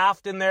who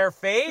laughed in their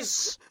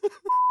face?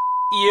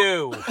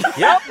 You.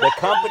 Yep. The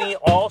company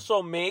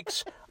also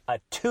makes a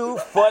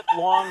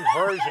 2-foot-long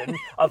version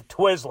of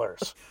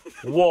Twizzlers.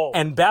 Whoa.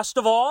 And best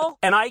of all,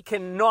 and I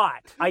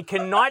cannot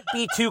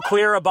be too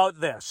clear about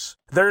this.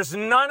 There's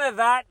none of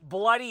that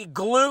bloody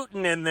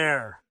gluten in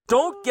there.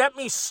 Don't get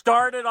me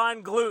started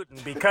on gluten,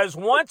 because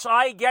once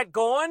I get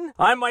going,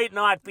 I might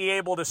not be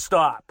able to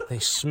stop. They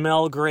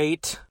smell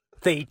great.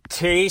 They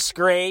taste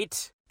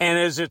great. And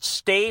as it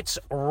states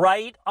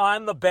right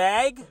on the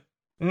bag,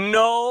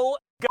 no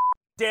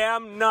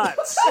goddamn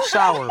nuts.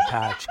 Sour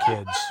Patch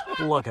Kids.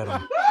 Look at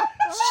them.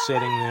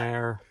 Sitting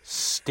there,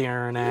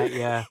 staring at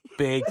you,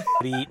 big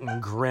eating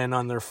grin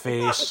on their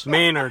face.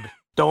 Maynard,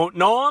 don't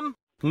know him?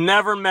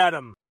 Never met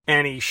him.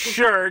 And he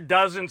sure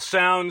doesn't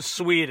sound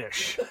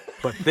Swedish.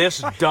 But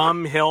this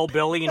dumb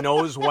hillbilly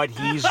knows what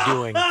he's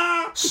doing.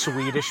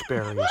 Swedish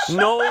berries.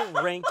 No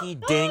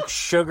rinky-dink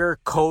sugar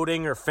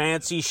coating or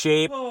fancy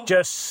shape.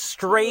 Just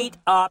straight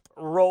up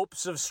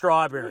ropes of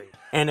strawberry.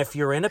 And if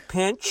you're in a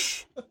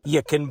pinch,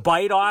 you can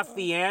bite off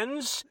the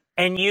ends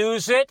and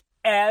use it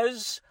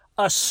as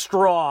a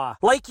straw.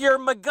 Like you're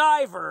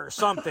MacGyver or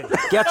something.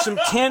 Get some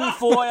tin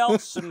foil,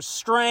 some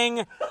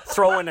string,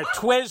 throw in a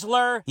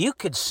Twizzler. You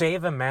could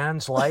save a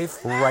man's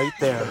life right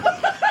there.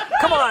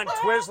 Come on,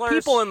 Twizzlers.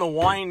 People in the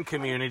wine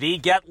community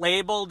get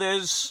labeled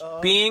as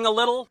being a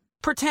little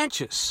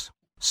pretentious,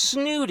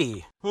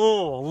 snooty.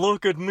 Oh,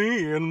 look at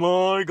me and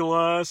my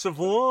glass of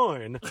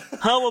wine.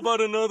 How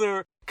about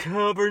another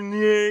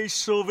Cabernet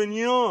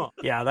Sauvignon?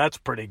 Yeah, that's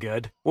pretty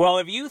good. Well,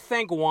 if you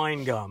think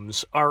wine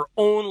gums are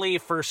only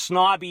for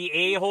snobby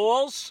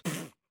a-holes,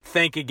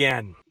 think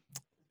again.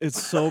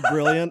 It's so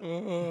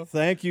brilliant.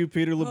 Thank you,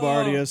 Peter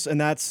Labardius.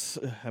 And that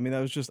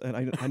was just,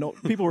 and I know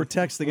people were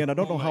texting in. I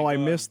don't know how I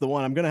missed the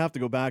one. I'm going to have to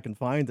go back and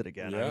find it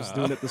again. I was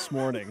doing it this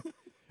morning.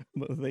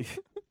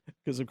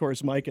 Because, of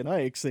course, Mike and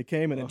Ike's, they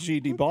came in a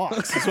GD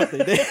box. That's what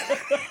they did.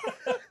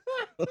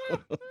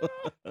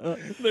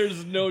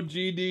 There's no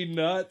GD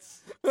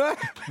nuts.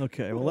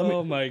 Okay, well, let me.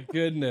 Oh my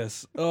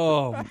goodness.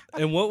 Oh,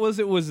 and what was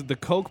it? Was it the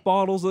Coke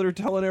bottles that are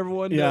telling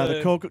everyone? Yeah,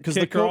 the Coke, because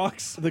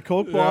the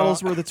Coke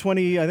bottles were the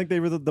 20. I think they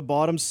were the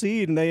bottom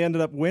seed, and they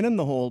ended up winning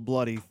the whole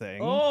bloody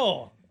thing.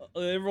 Oh,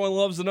 everyone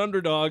loves an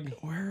underdog.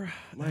 Where?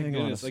 My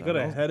goodness, I got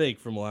a headache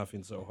from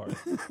laughing so hard.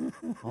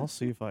 I'll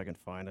see if I can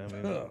find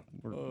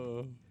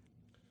it.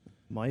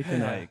 Mike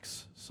and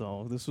Ike's.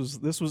 So this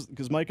was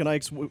because Mike and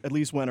Ike's at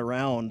least went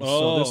around.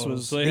 So this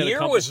was the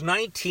year was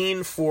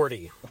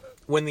 1940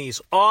 when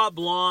these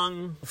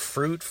oblong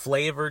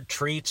fruit-flavored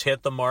treats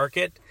hit the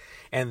market,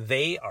 and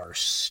they are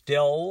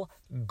still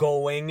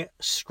going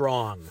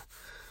strong.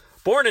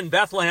 Born in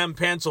Bethlehem,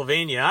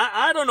 Pennsylvania,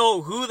 I don't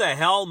know who the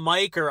hell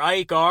Mike or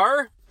Ike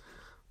are,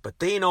 but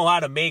they know how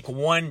to make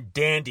one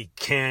dandy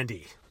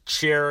candy.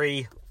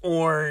 Cherry,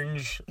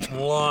 orange,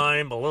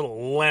 lime, a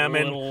little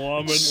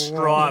lemon,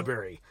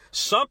 strawberry.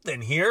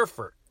 Something here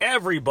for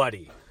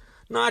everybody.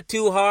 Not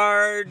too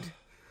hard,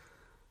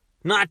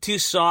 not too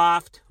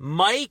soft.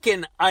 Mike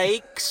and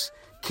Ike's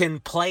can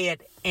play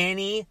it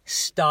any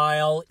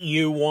style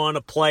you want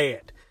to play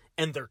it.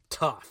 And they're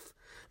tough.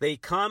 They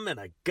come in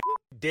a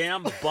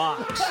goddamn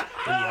box,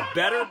 and you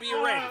better be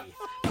ready,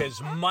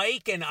 because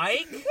Mike and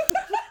Ike,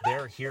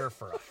 they're here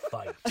for a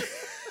fight.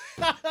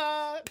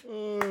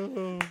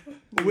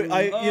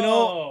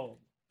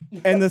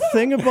 And the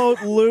thing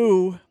about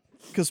Lou,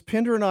 because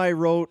Pinder and I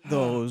wrote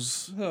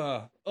those.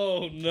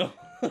 Oh, no.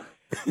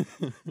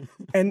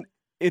 And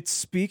it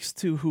speaks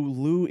to who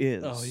Lou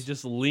is. Oh, he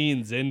just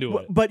leans into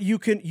it. But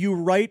you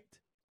write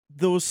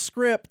those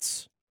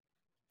scripts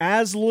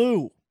as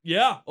Lou.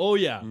 Yeah. Oh,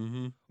 yeah.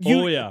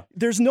 Mm-hmm.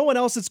 There's no one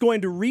else that's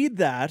going to read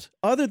that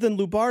other than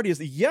Lou Bardius.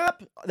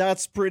 Yep,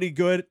 that's pretty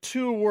good.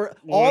 Two were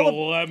all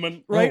little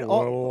lemon. Right?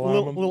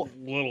 Little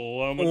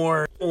lemon.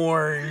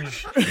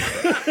 Orange.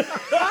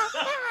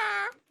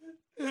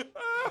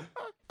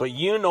 But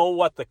you know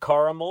what the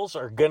caramels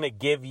are going to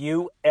give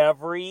you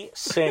every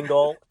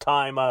single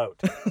time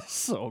out.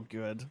 So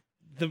good.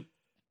 The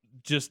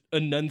just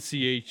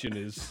enunciation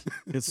is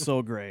it's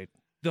so great.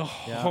 The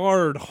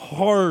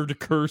hard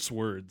curse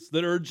words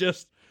that are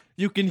just,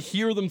 you can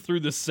hear them through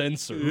the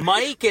censor.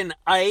 Mike and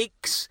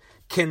Ike's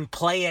can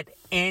play it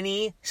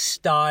any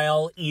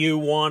style you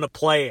want to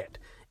play it.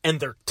 And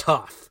they're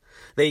tough.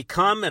 They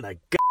come in a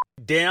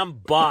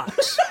goddamn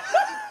box.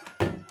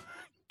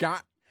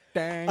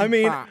 I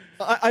mean,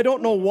 I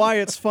don't know why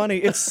it's funny.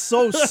 It's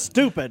so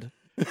stupid.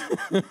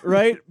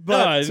 Right?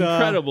 But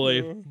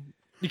incredibly.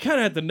 You kind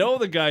of have to know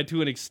the guy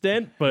to an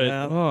extent, but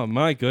oh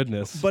my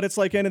goodness. But it's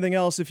like anything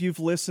else. If you've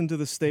listened to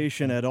the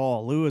station at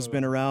all, Lou has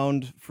been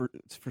around for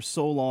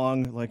so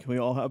long, like we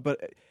all have.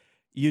 But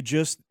you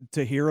just,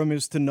 to hear him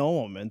is to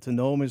know him, and to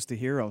know him is to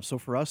hear him. So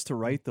for us to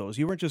write those,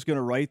 you weren't just going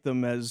to write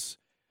them as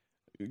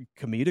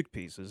comedic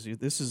pieces.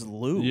 This is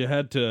Lou. You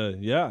had to,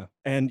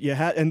 and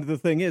the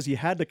thing is, you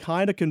had to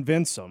kind of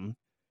convince him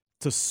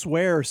to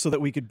swear so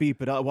that we could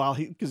beep it out.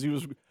 Because he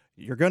was.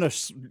 You're gonna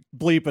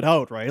bleep it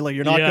out, right? Like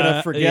you're not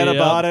gonna forget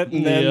about it,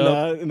 and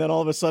then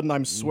all of a sudden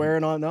I'm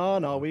swearing on.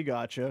 No, we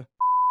got you.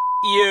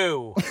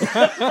 You.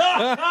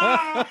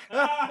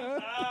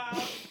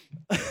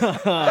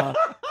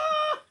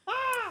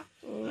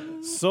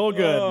 So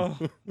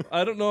good.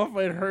 I don't know if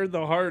I'd heard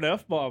the hard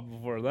F-bomb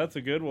before. That's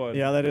a good one.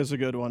 Yeah, that is a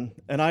good one.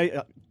 And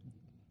I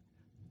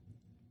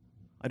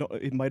don't.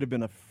 It might have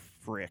been a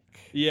frick.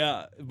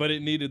 Yeah, but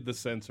it needed the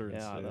censor.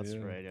 Yeah, that's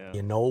right. Yeah.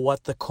 You know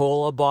what the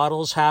cola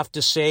bottles have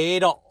to say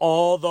to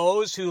all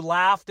those who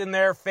laughed in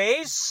their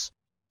face?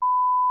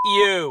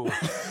 You.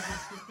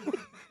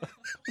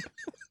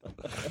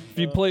 If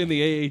you play in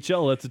the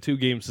AHL, that's a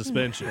 2-game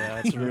suspension.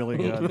 Yeah, that's really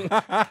good.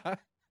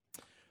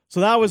 So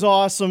that was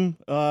awesome.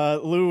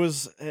 Lou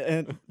was,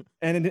 and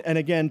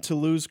again, to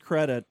Lou's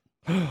credit,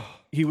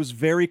 he was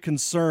very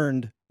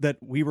concerned that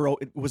we were.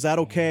 Was that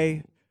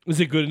okay? Was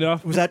it good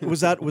enough? Was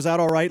that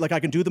all right? Like, I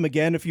can do them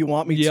again if you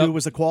want me to.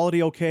 Was the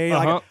quality okay?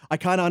 I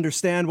kind of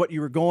understand what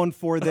you were going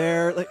for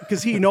there,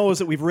 because he knows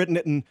that we've written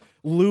it in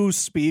Lou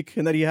speak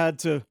and that he had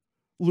to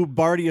Lou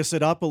Bardius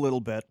it up a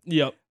little bit.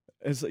 Yep.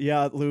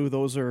 Lou,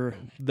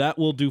 that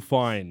will do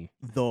fine.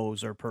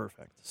 Those are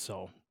perfect.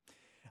 So,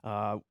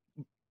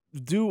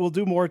 we'll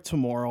do more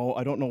tomorrow.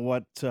 I don't know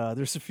what.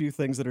 There's a few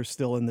things that are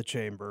still in the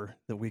chamber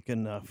that we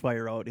can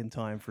fire out in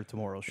time for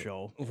tomorrow's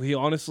show. We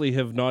honestly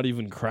have not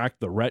even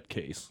cracked the Rhett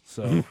case.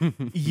 So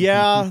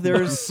yeah,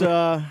 there's,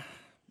 and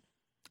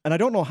I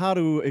don't know how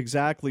to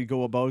exactly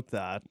go about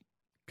that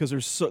because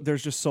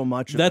there's just so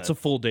much. That's of it.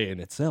 A full day in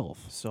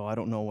itself. So I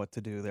don't know what to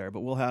do there,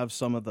 but we'll have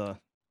some of the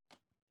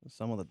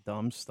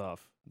dumb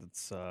stuff that's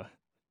some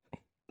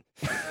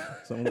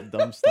of the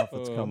dumb stuff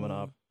that's coming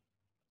up.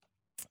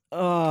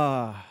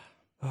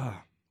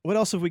 What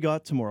else have we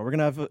got tomorrow? We're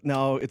gonna have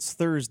now. It's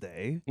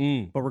Thursday,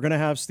 but we're gonna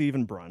have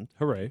Stephen Brunt.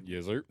 Hooray!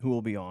 Yes, sir. Who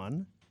will be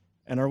on?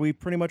 And are we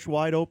pretty much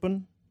wide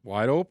open?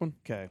 Wide open.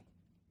 Okay.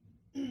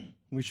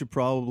 We should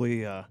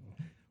probably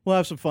we'll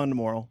have some fun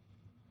tomorrow.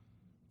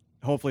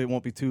 Hopefully, it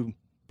won't be too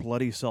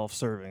bloody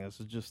self-serving. This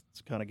is just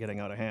kind of getting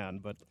out of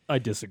hand. But I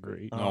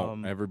disagree. No,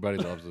 everybody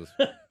loves this.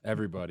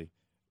 Everybody.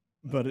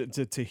 But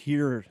to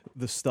hear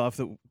the stuff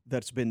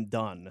that's been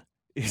done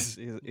is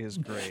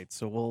great.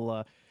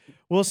 So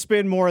we'll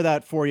spin more of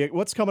that for you.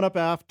 What's coming up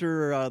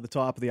after the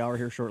top of the hour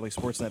here shortly?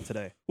 Sportsnet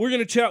Today. We're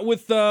going to chat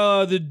with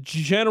the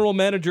general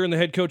manager and the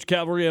head coach,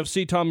 Cavalry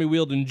FC, Tommy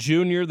Wheeldon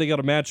Jr. They got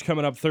a match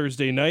coming up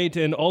Thursday night.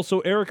 And also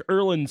Eric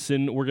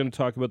Erlandson. We're going to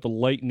talk about the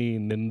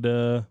Lightning and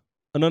an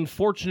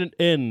unfortunate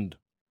end,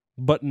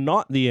 but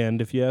not the end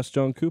if you ask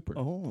John Cooper.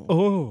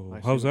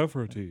 How's that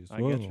for a tease?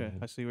 I get you.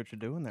 I see what you're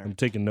doing there. I'm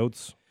taking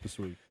notes this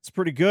week. It's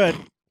pretty good.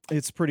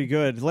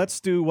 Let's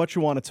do what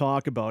you want to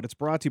talk about. It's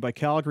brought to you by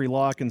Calgary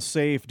Lock and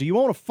Safe. Do you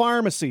own a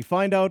pharmacy?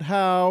 Find out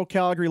how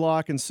Calgary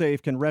Lock and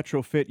Safe can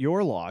retrofit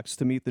your locks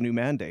to meet the new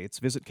mandates.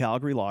 Visit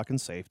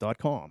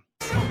CalgaryLockandSafe.com.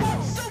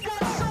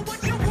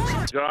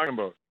 Talking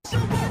about.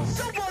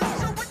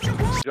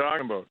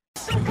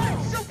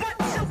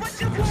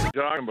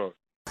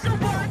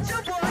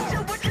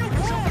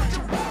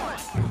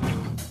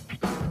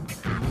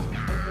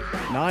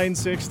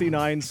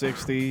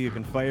 960. You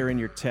can fire in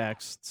your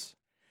texts.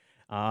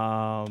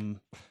 And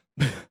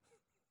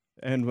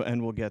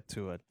we'll get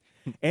to it.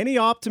 Any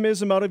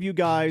optimism out of you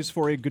guys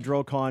for a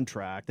Gaudreau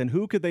contract, and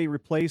who could they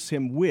replace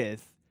him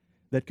with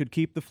that could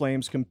keep the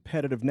Flames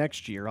competitive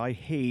next year? I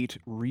hate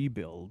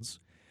rebuilds.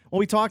 Well,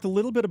 we talked a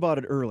little bit about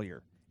it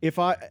earlier.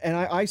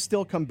 I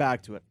still come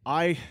back to it.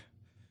 I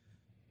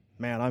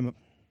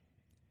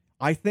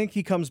think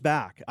he comes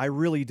back. I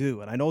really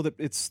do. And I know that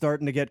it's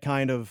starting to get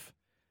kind of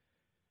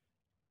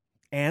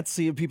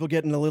antsy, people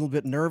getting a little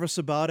bit nervous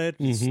about it.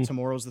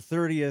 Tomorrow's the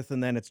 30th,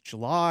 and then it's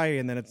July,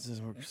 and then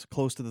it's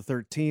close to the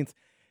 13th.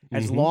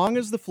 As long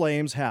as the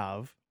Flames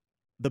have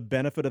the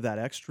benefit of that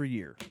extra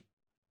year,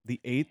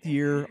 the 8th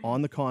year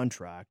on the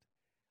contract,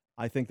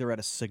 I think they're at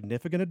a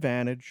significant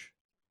advantage.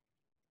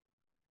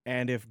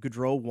 And if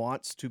Gaudreau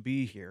wants to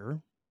be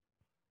here,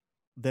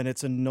 then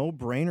it's a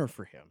no-brainer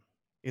for him.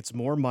 It's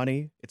more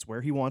money. It's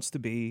where he wants to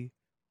be.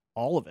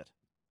 All of it.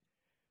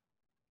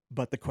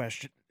 But the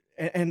question...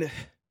 And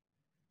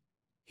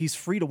he's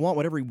free to want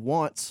whatever he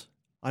wants.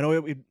 I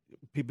know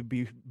people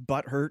be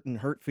butthurt and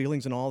hurt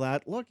feelings and all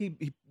that. Look,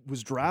 he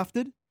was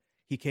drafted.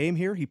 He came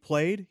here. He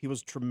played. He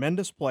was a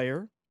tremendous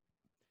player.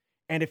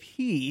 And if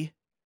he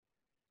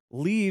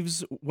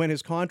leaves when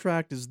his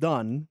contract is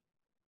done,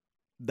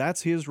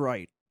 that's his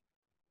right.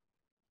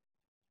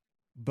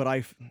 But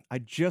I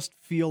just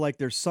feel like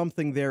there's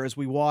something there as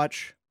we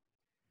watch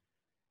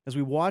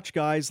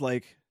guys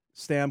like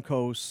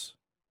Stamkos,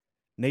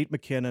 Nate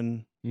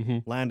McKinnon,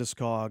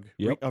 Landeskog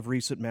of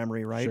recent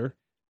memory, right? Sure.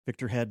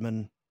 Victor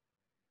Hedman,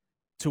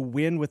 to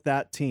win with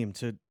that team,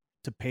 to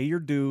pay your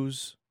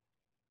dues,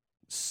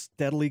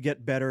 steadily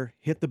get better,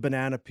 hit the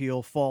banana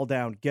peel, fall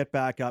down, get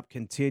back up,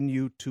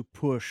 continue to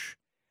push.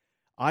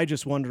 I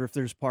just wonder if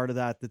there's part of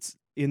that that's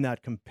in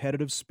that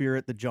competitive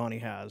spirit that Johnny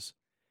has.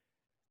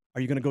 Are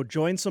you going to go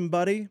join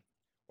somebody,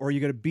 or are you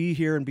going to be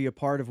here and be a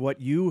part of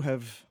what you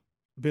have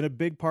been a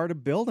big part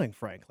of building,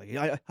 frankly?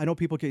 I know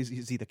people,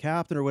 is he the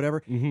captain or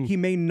whatever? He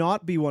may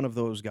not be one of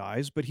those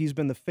guys, but he's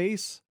been the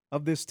face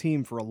of this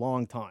team for a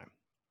long time.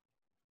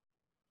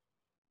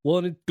 Well,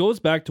 and it goes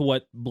back to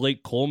what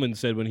Blake Coleman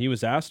said when he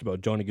was asked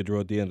about Johnny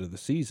Gaudreau at the end of the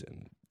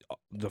season.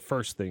 The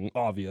first thing,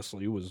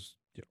 obviously, was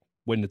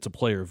when it's a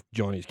player of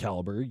Johnny's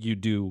caliber, you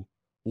do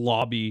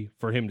lobby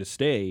for him to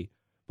stay.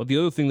 But the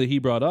other thing that he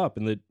brought up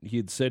and that he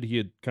had said he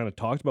had kind of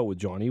talked about with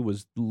Johnny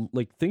was,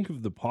 like, think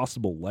of the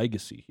possible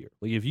legacy here.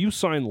 Like, if you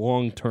sign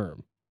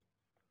long-term,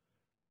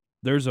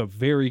 there's a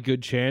very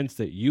good chance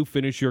that you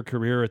finish your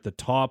career at the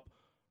top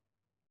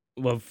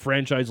of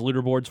franchise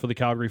leaderboards for the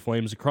Calgary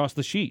Flames across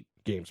the sheet.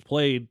 Games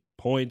played,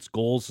 points,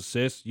 goals,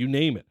 assists, you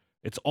name it.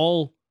 It's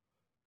all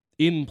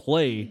in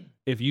play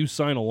if you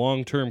sign a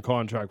long-term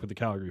contract with the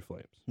Calgary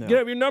Flames. No. You can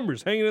have your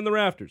numbers hanging in the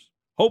rafters,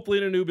 hopefully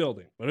in a new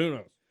building, but who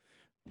knows?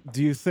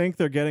 Do you think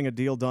they're getting a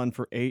deal done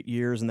for 8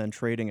 years and then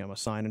trading him, a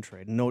sign and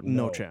trade? No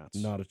chance.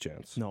 Not a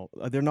chance. No,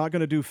 they're not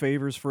going to do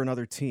favors for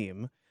another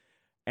team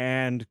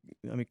and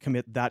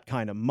commit that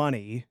kind of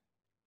money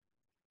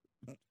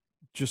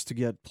just to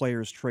get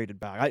players traded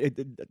back.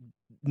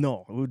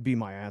 No, it would be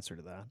my answer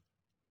to that.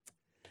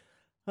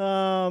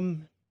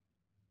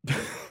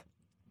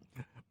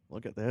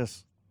 Look at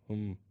this.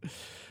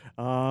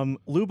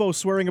 Lubo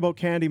swearing about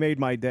candy made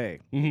my day.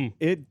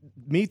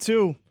 Me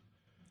too.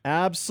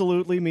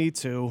 Absolutely me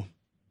too.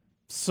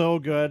 So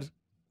good.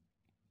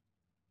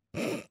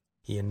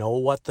 You know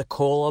what the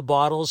cola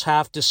bottles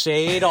have to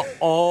say to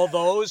all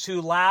those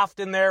who laughed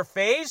in their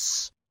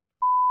face?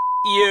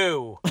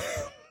 You.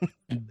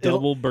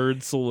 Double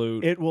bird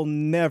salute. It will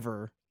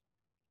never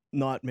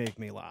not make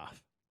me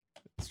laugh.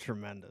 It's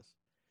tremendous.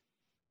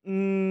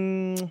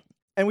 And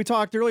we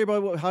talked earlier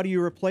about how do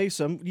you replace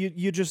them.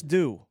 You just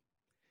do.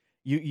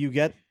 You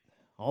get,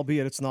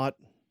 albeit it's $6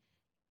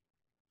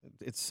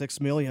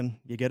 million.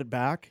 You get it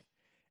back,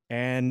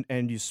 and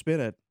you spin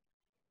it.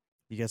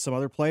 You get some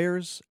other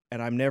players,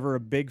 and I'm never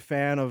a big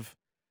fan of.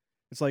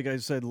 It's like I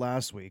said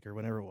last week or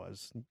whenever it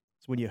was.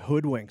 It's when you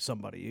hoodwink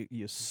somebody,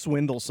 you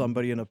swindle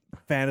somebody in a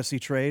fantasy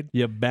trade.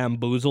 You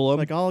bamboozle them.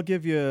 Like, I'll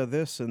give you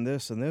this and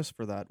this and this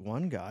for that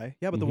one guy.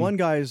 Yeah, but the one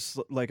guy's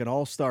like an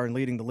all-star and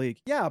leading the league.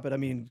 Yeah, but I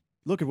mean,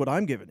 look at what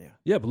I'm giving you.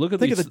 Yeah, but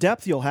think of the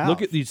depth you'll have.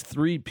 Look at these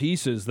 3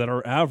 pieces that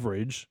are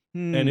average,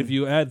 and if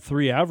you add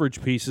 3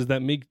 average pieces,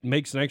 that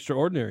makes an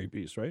extraordinary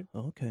piece, right?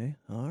 Okay,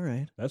 all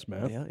right. That's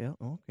math. Yeah,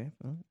 okay.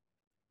 All right.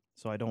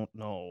 So I don't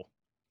know.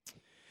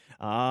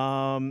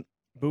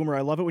 Boomer,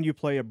 I love it when you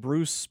play a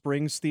Bruce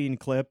Springsteen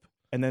clip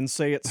and then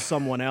say it's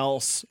someone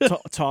else.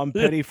 Tom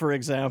Petty, for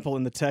example,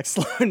 in the text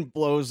line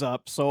blows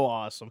up. So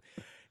awesome.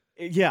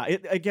 Yeah,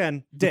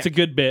 again, dick. It's a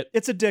good bit.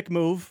 It's a dick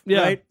move,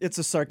 right? It's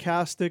a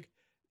sarcastic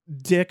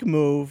dick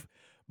move,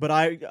 but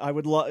I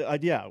would love,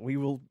 we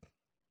will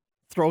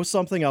throw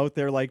something out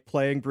there like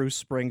playing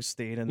Bruce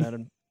Springsteen and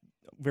then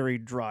very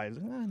dry.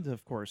 And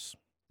of course,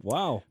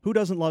 wow. Who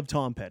doesn't love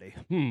Tom Petty?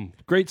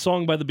 Great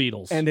song by the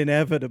Beatles. And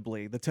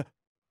inevitably,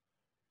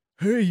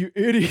 hey, you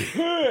idiot.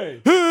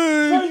 Hey,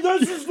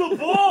 this is the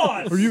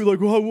boss. Are you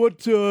like, well, what,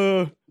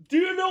 do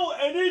you know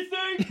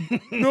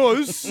anything? No,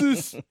 this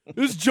is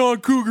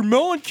John Cougar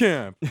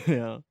Mellencamp.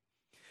 Yeah.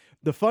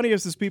 The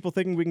funniest is people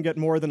thinking we can get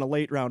more than a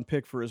late round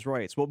pick for his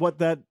rights. Well, what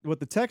the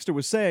texter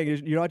was saying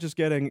is you're not just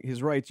getting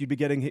his rights, you'd be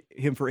getting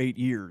him for 8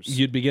 years.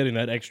 You'd be getting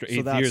that extra So eighth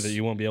year that's- that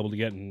you won't be able to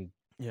get in.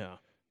 Yeah.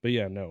 But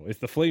yeah, no. If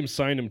the Flames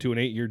sign him to an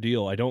 8-year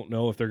deal, I don't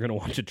know if they're going to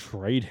want to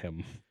trade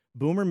him.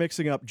 Boomer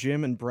mixing up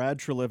Jim and Brad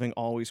Treliving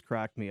always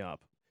cracked me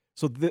up.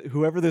 So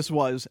whoever this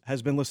was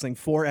has been listening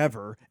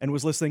forever and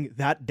was listening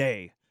that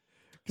day.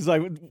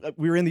 Because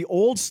we were in the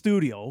old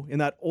studio in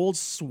that old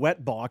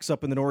sweat box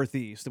up in the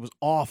Northeast. It was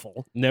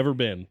awful. Never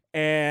been.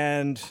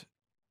 And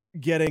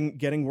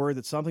getting word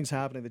that something's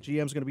happening, the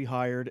GM's going to be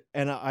hired.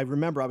 And I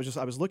remember I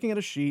was looking at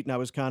a sheet and I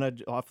was kind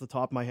of off the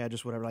top of my head,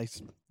 just whatever. I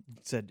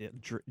said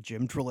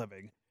Jim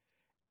Treliving.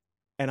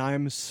 And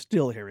I'm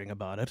still hearing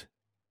about it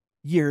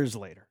years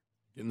later.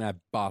 Getting that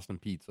Boston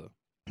pizza.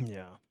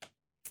 Yeah.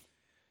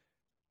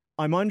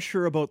 I'm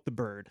unsure about the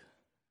bird.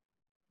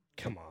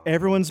 Come on.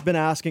 Everyone's been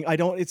asking.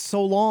 It's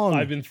so long.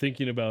 I've been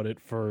thinking about it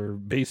for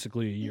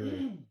basically a year.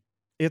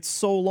 It's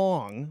so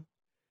long.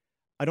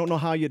 I don't know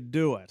how you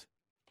do it.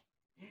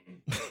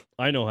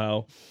 I know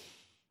how.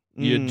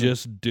 You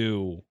just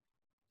do.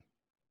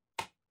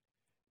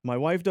 My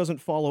wife doesn't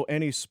follow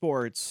any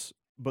sports,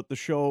 but the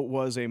show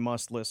was a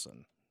must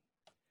listen.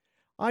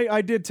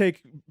 I did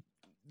take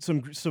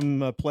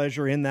some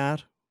pleasure in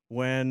that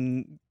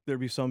when there'd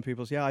be some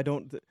people say, yeah, I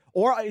don't,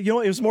 or it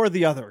was more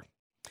the other.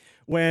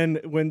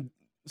 When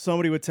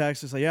somebody would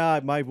text and say, yeah,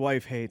 my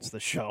wife hates the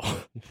show.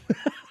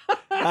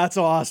 That's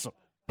awesome.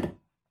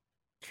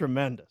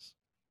 Tremendous.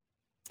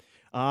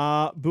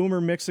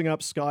 Boomer mixing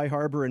up Sky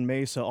Harbor and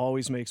Mesa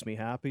always makes me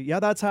happy. Yeah,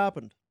 that's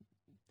happened.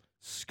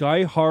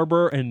 Sky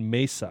Harbor and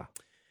Mesa.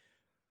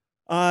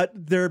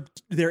 They're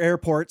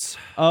airports.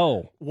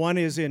 Oh. One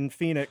is in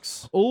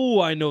Phoenix.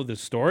 Oh, I know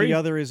this story. The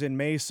other is in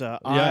Mesa.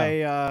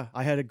 Yeah.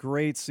 I had a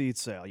great seat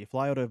sale. You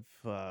fly out of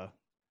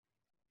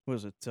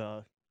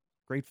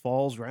Great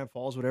Falls, Grand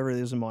Falls, whatever it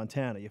is in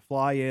Montana. You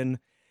fly in,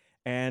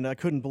 and I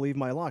couldn't believe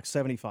my luck.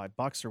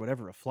 $75 or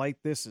whatever a flight.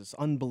 This is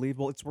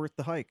unbelievable. It's worth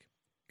the hike.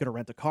 Gonna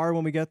rent a car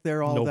when we get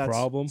there. No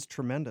problem. It's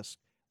tremendous.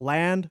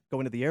 Land, go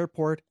into the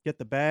airport, get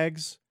the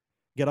bags,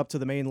 get up to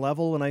the main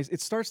level, and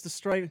it starts to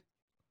strike.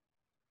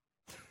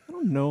 I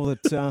don't know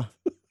that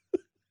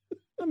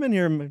I've been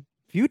here a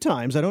few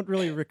times. I don't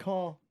really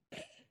recall.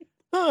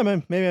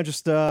 Maybe I'm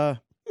just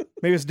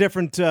maybe it's a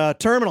different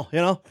terminal.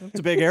 It's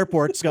a big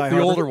airport. Sky The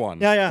Harbor. older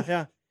one.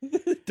 Yeah.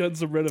 Done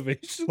some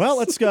renovations. Well,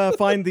 let's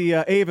find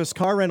the Avis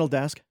car rental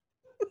desk.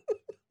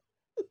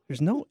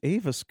 There's no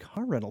Avis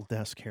car rental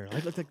desk here. I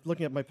looked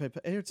looking at my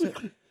paper.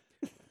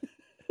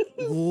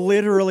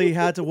 Literally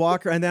had to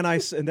walk her, and then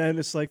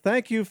it's like,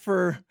 thank you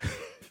for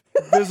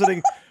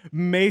visiting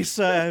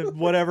Mesa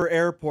whatever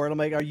airport. I'm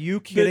like, are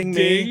you kidding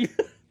me?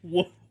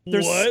 What?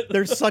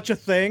 There's such a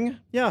thing?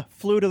 Yeah,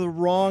 flew to the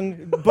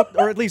wrong book,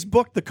 or at least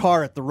booked the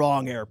car at the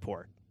wrong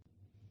airport.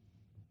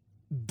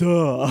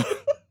 Duh.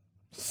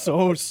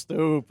 So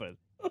stupid.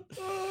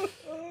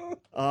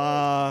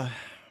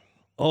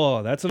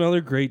 Oh, that's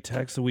another great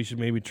text that we should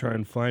maybe try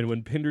and find.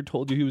 When Pinder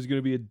told you he was going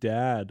to be a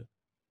dad,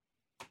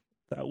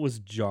 that was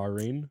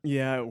jarring.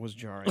 Yeah, it was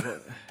jarring.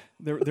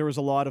 There was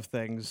a lot of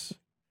things.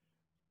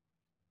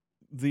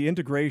 The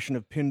integration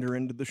of Pinder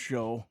into the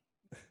show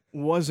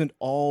wasn't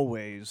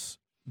always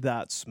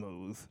that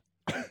smooth.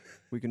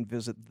 We can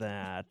visit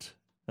that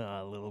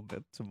a little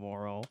bit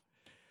tomorrow.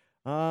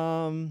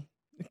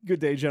 Good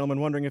day, gentlemen.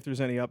 Wondering if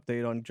there's any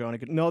update on Johnny.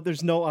 No,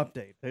 there's no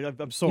update.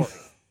 I'm sorry.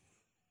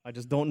 I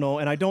just don't know,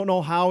 and I don't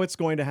know how it's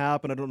going to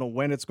happen. I don't know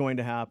when it's going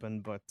to happen,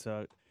 but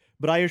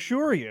I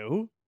assure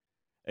you,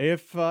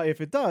 if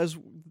it does,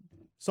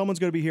 someone's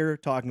going to be here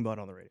talking about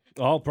it on the radio.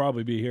 I'll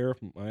probably be here.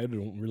 I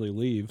don't really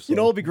leave. So. You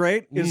know what'll be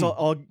great is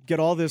I'll get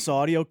all this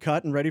audio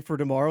cut and ready for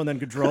tomorrow, and then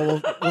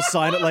Gaudreau will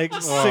sign it like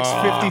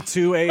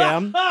 6:52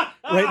 a.m.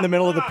 right in the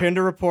middle of the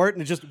Pinder report,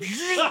 and it just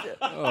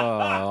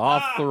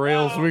off the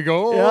rails we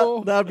go.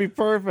 Yeah, that'd be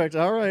perfect.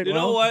 All right, You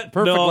know what?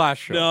 Perfect no, last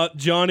show. No,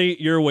 Johnny,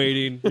 you're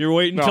waiting. You're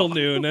waiting till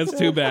noon. That's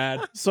too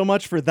bad. So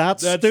much for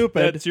that's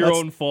stupid. That's your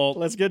own fault.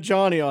 Let's get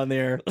Johnny on the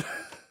air.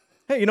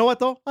 Hey, you know what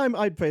though?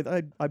 I'd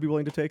be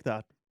willing to take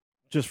that.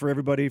 Just for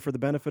everybody, for the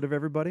benefit of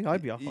everybody,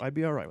 I'd be all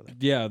right with it.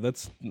 Yeah,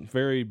 that's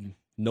very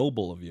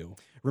noble of you.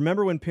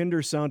 Remember when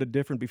Pinder sounded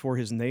different before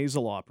his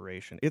nasal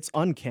operation? It's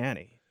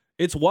uncanny.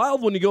 It's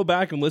wild when you go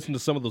back and listen to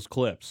some of those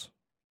clips.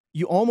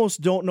 You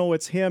almost don't know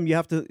it's him. You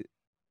have to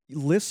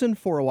listen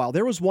for a while.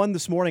 There was one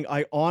this morning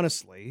I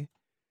honestly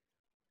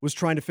was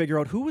trying to figure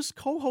out who was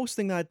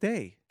co-hosting that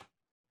day.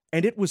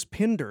 And it was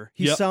Pinder.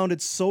 He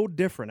sounded so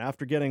different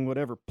after getting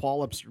whatever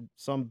polyps or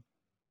some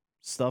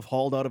stuff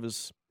hauled out of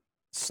his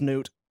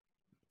snoot.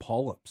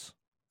 Polyps.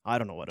 I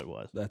don't know what it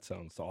was. That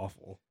sounds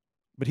awful.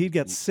 But he'd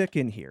get sick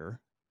in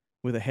here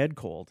with a head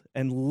cold,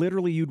 and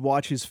literally you'd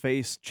watch his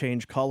face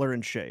change color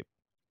and shape.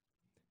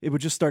 It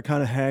would just start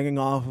kind of hanging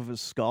off of his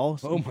skull.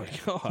 Oh my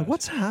God.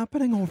 What's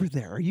happening over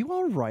there? Are you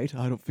all right?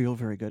 I don't feel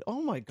very good.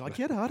 Oh my God,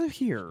 get out of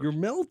here. You're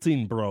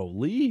melting, bro.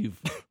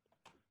 Leave.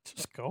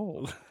 Just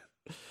go.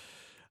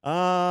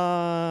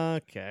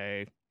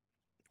 Okay.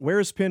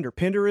 Where's Pinder?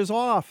 Pinder is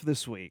off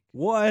this week.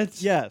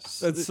 What? Yes.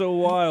 That's so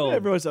wild.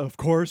 Everyone's, of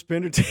course,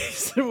 Pinder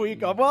takes the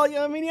week off. Well,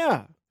 yeah, I mean,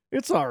 yeah,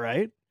 it's all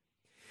right.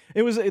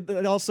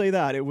 I'll say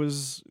that. It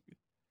was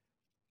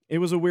a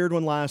weird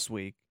one last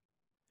week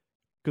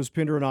because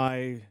Pinder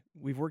and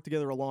we've worked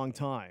together a long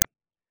time.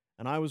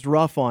 And I was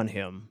rough on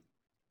him,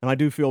 and I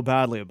do feel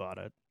badly about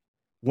it,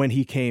 when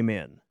he came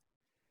in.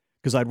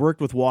 Because I'd worked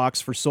with Walks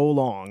for so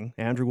long,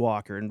 Andrew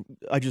Walker, and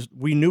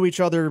we knew each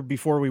other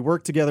before we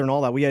worked together and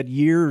all that. We had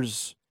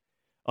years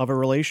of a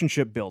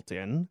relationship built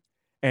in,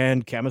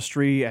 and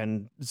chemistry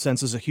and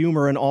senses of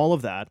humor and all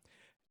of that.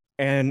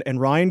 And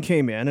Ryan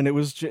came in, and it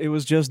was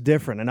just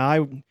different. And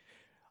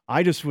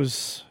I just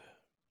was,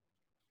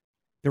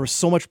 there was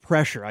so much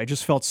pressure. I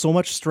just felt so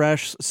much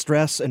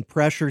stress and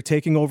pressure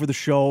taking over the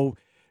show,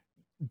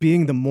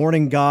 being the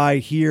morning guy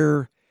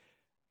here,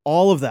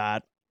 all of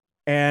that.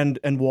 And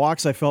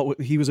Walks, I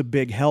felt he was a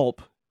big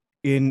help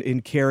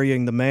in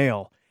carrying the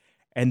mail.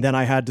 And then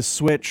I had to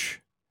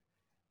switch,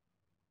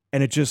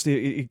 and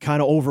it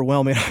kind of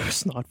overwhelmed me. I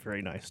was not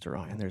very nice to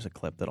Ryan. There's a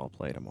clip that I'll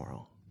play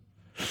tomorrow.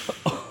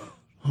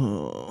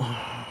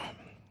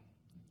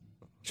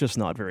 Just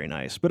not very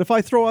nice. But if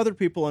I throw other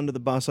people under the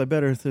bus, I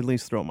better at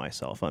least throw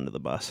myself under the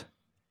bus.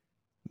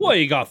 Well,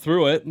 you got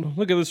through it.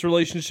 Look at this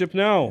relationship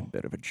now.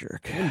 Bit of a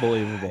jerk.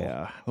 Unbelievable.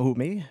 Yeah. Oh,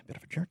 me? Bit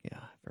of a jerk? Yeah,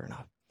 fair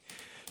enough.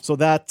 So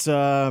that,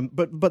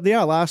 but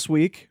yeah, last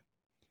week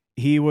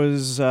he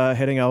was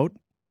heading out,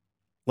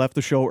 left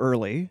the show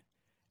early,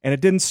 and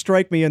it didn't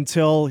strike me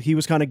until he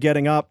was kind of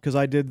getting up because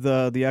I did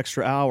the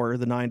extra hour,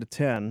 the 9 to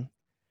 10,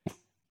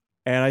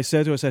 and I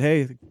said,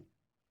 hey,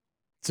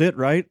 that's it,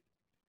 right?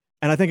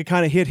 And I think it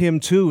kind of hit him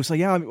too. It's like,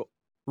 yeah, I'm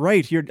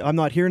right here. I'm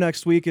not here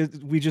next week.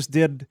 We just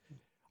did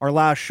our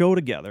last show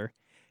together,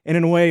 and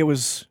in a way, it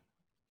was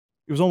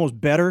almost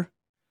better.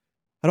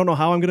 I don't know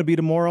how I'm going to be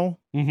tomorrow.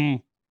 Mm-hmm.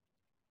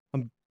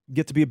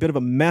 Get to be a bit of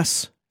a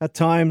mess at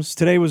times.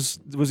 Today was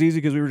easy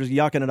because we were just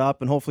yucking it up,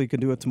 and hopefully can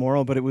do it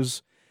tomorrow. But it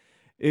was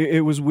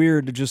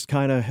weird to just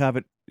kind of have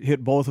it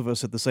hit both of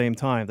us at the same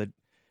time. That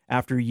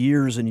after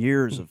years and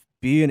years of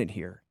being in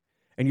here,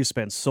 and you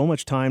spend so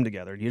much time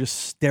together, you just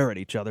stare at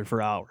each other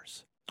for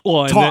hours.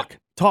 Well,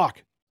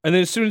 talk, and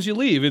then as soon as you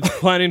leave, it's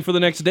planning for the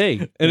next day,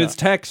 and Yeah. it's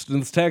text,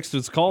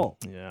 it's call.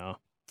 Yeah.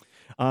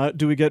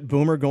 Do we get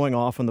Boomer going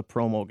off on the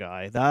promo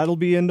guy? That'll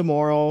be in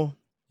tomorrow.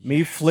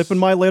 Me flipping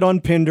my lid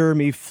on Pinder,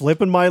 me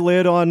flipping my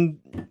lid on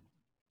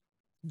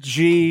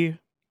G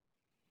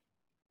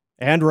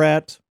and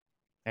Rhett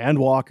and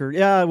Walker.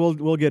 Yeah,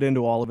 we'll get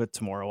into all of it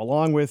tomorrow,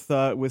 along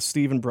with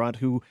Stephen Brunt,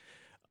 who,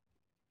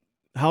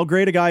 how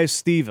great a guy is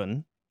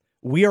Stephen.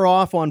 We are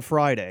off on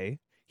Friday.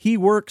 He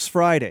works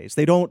Fridays.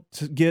 They don't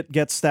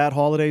get stat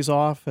holidays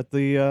off at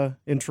the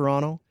in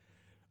Toronto.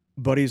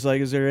 But he's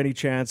like, is there any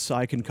chance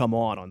I can come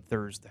on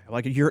Thursday?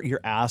 Like,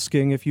 you're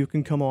asking if you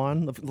can come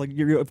on? Like,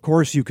 of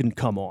course you can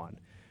come on.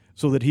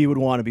 So that he would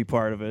want to be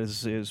part of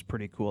it is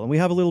pretty cool. And we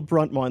have a little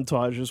Brunt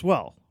montage as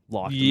well.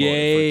 Locked and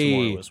loaded for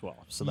tomorrow as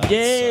well. So that's,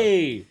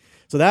 Yay!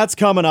 So that's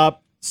coming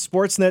up.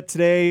 Sportsnet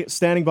today,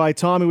 standing by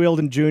Tommy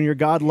Wheeldon Jr.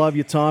 God love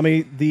you,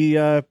 Tommy.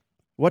 The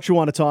What You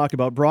Want to Talk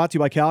About, brought to you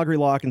by Calgary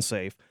Lock and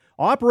Safe.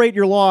 Operate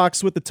your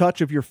locks with the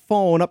touch of your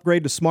phone.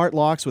 Upgrade to smart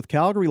locks with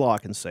Calgary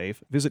Lock and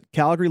Safe. Visit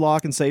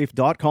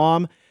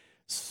calgarylockandsafe.com.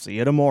 See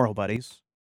you tomorrow, buddies.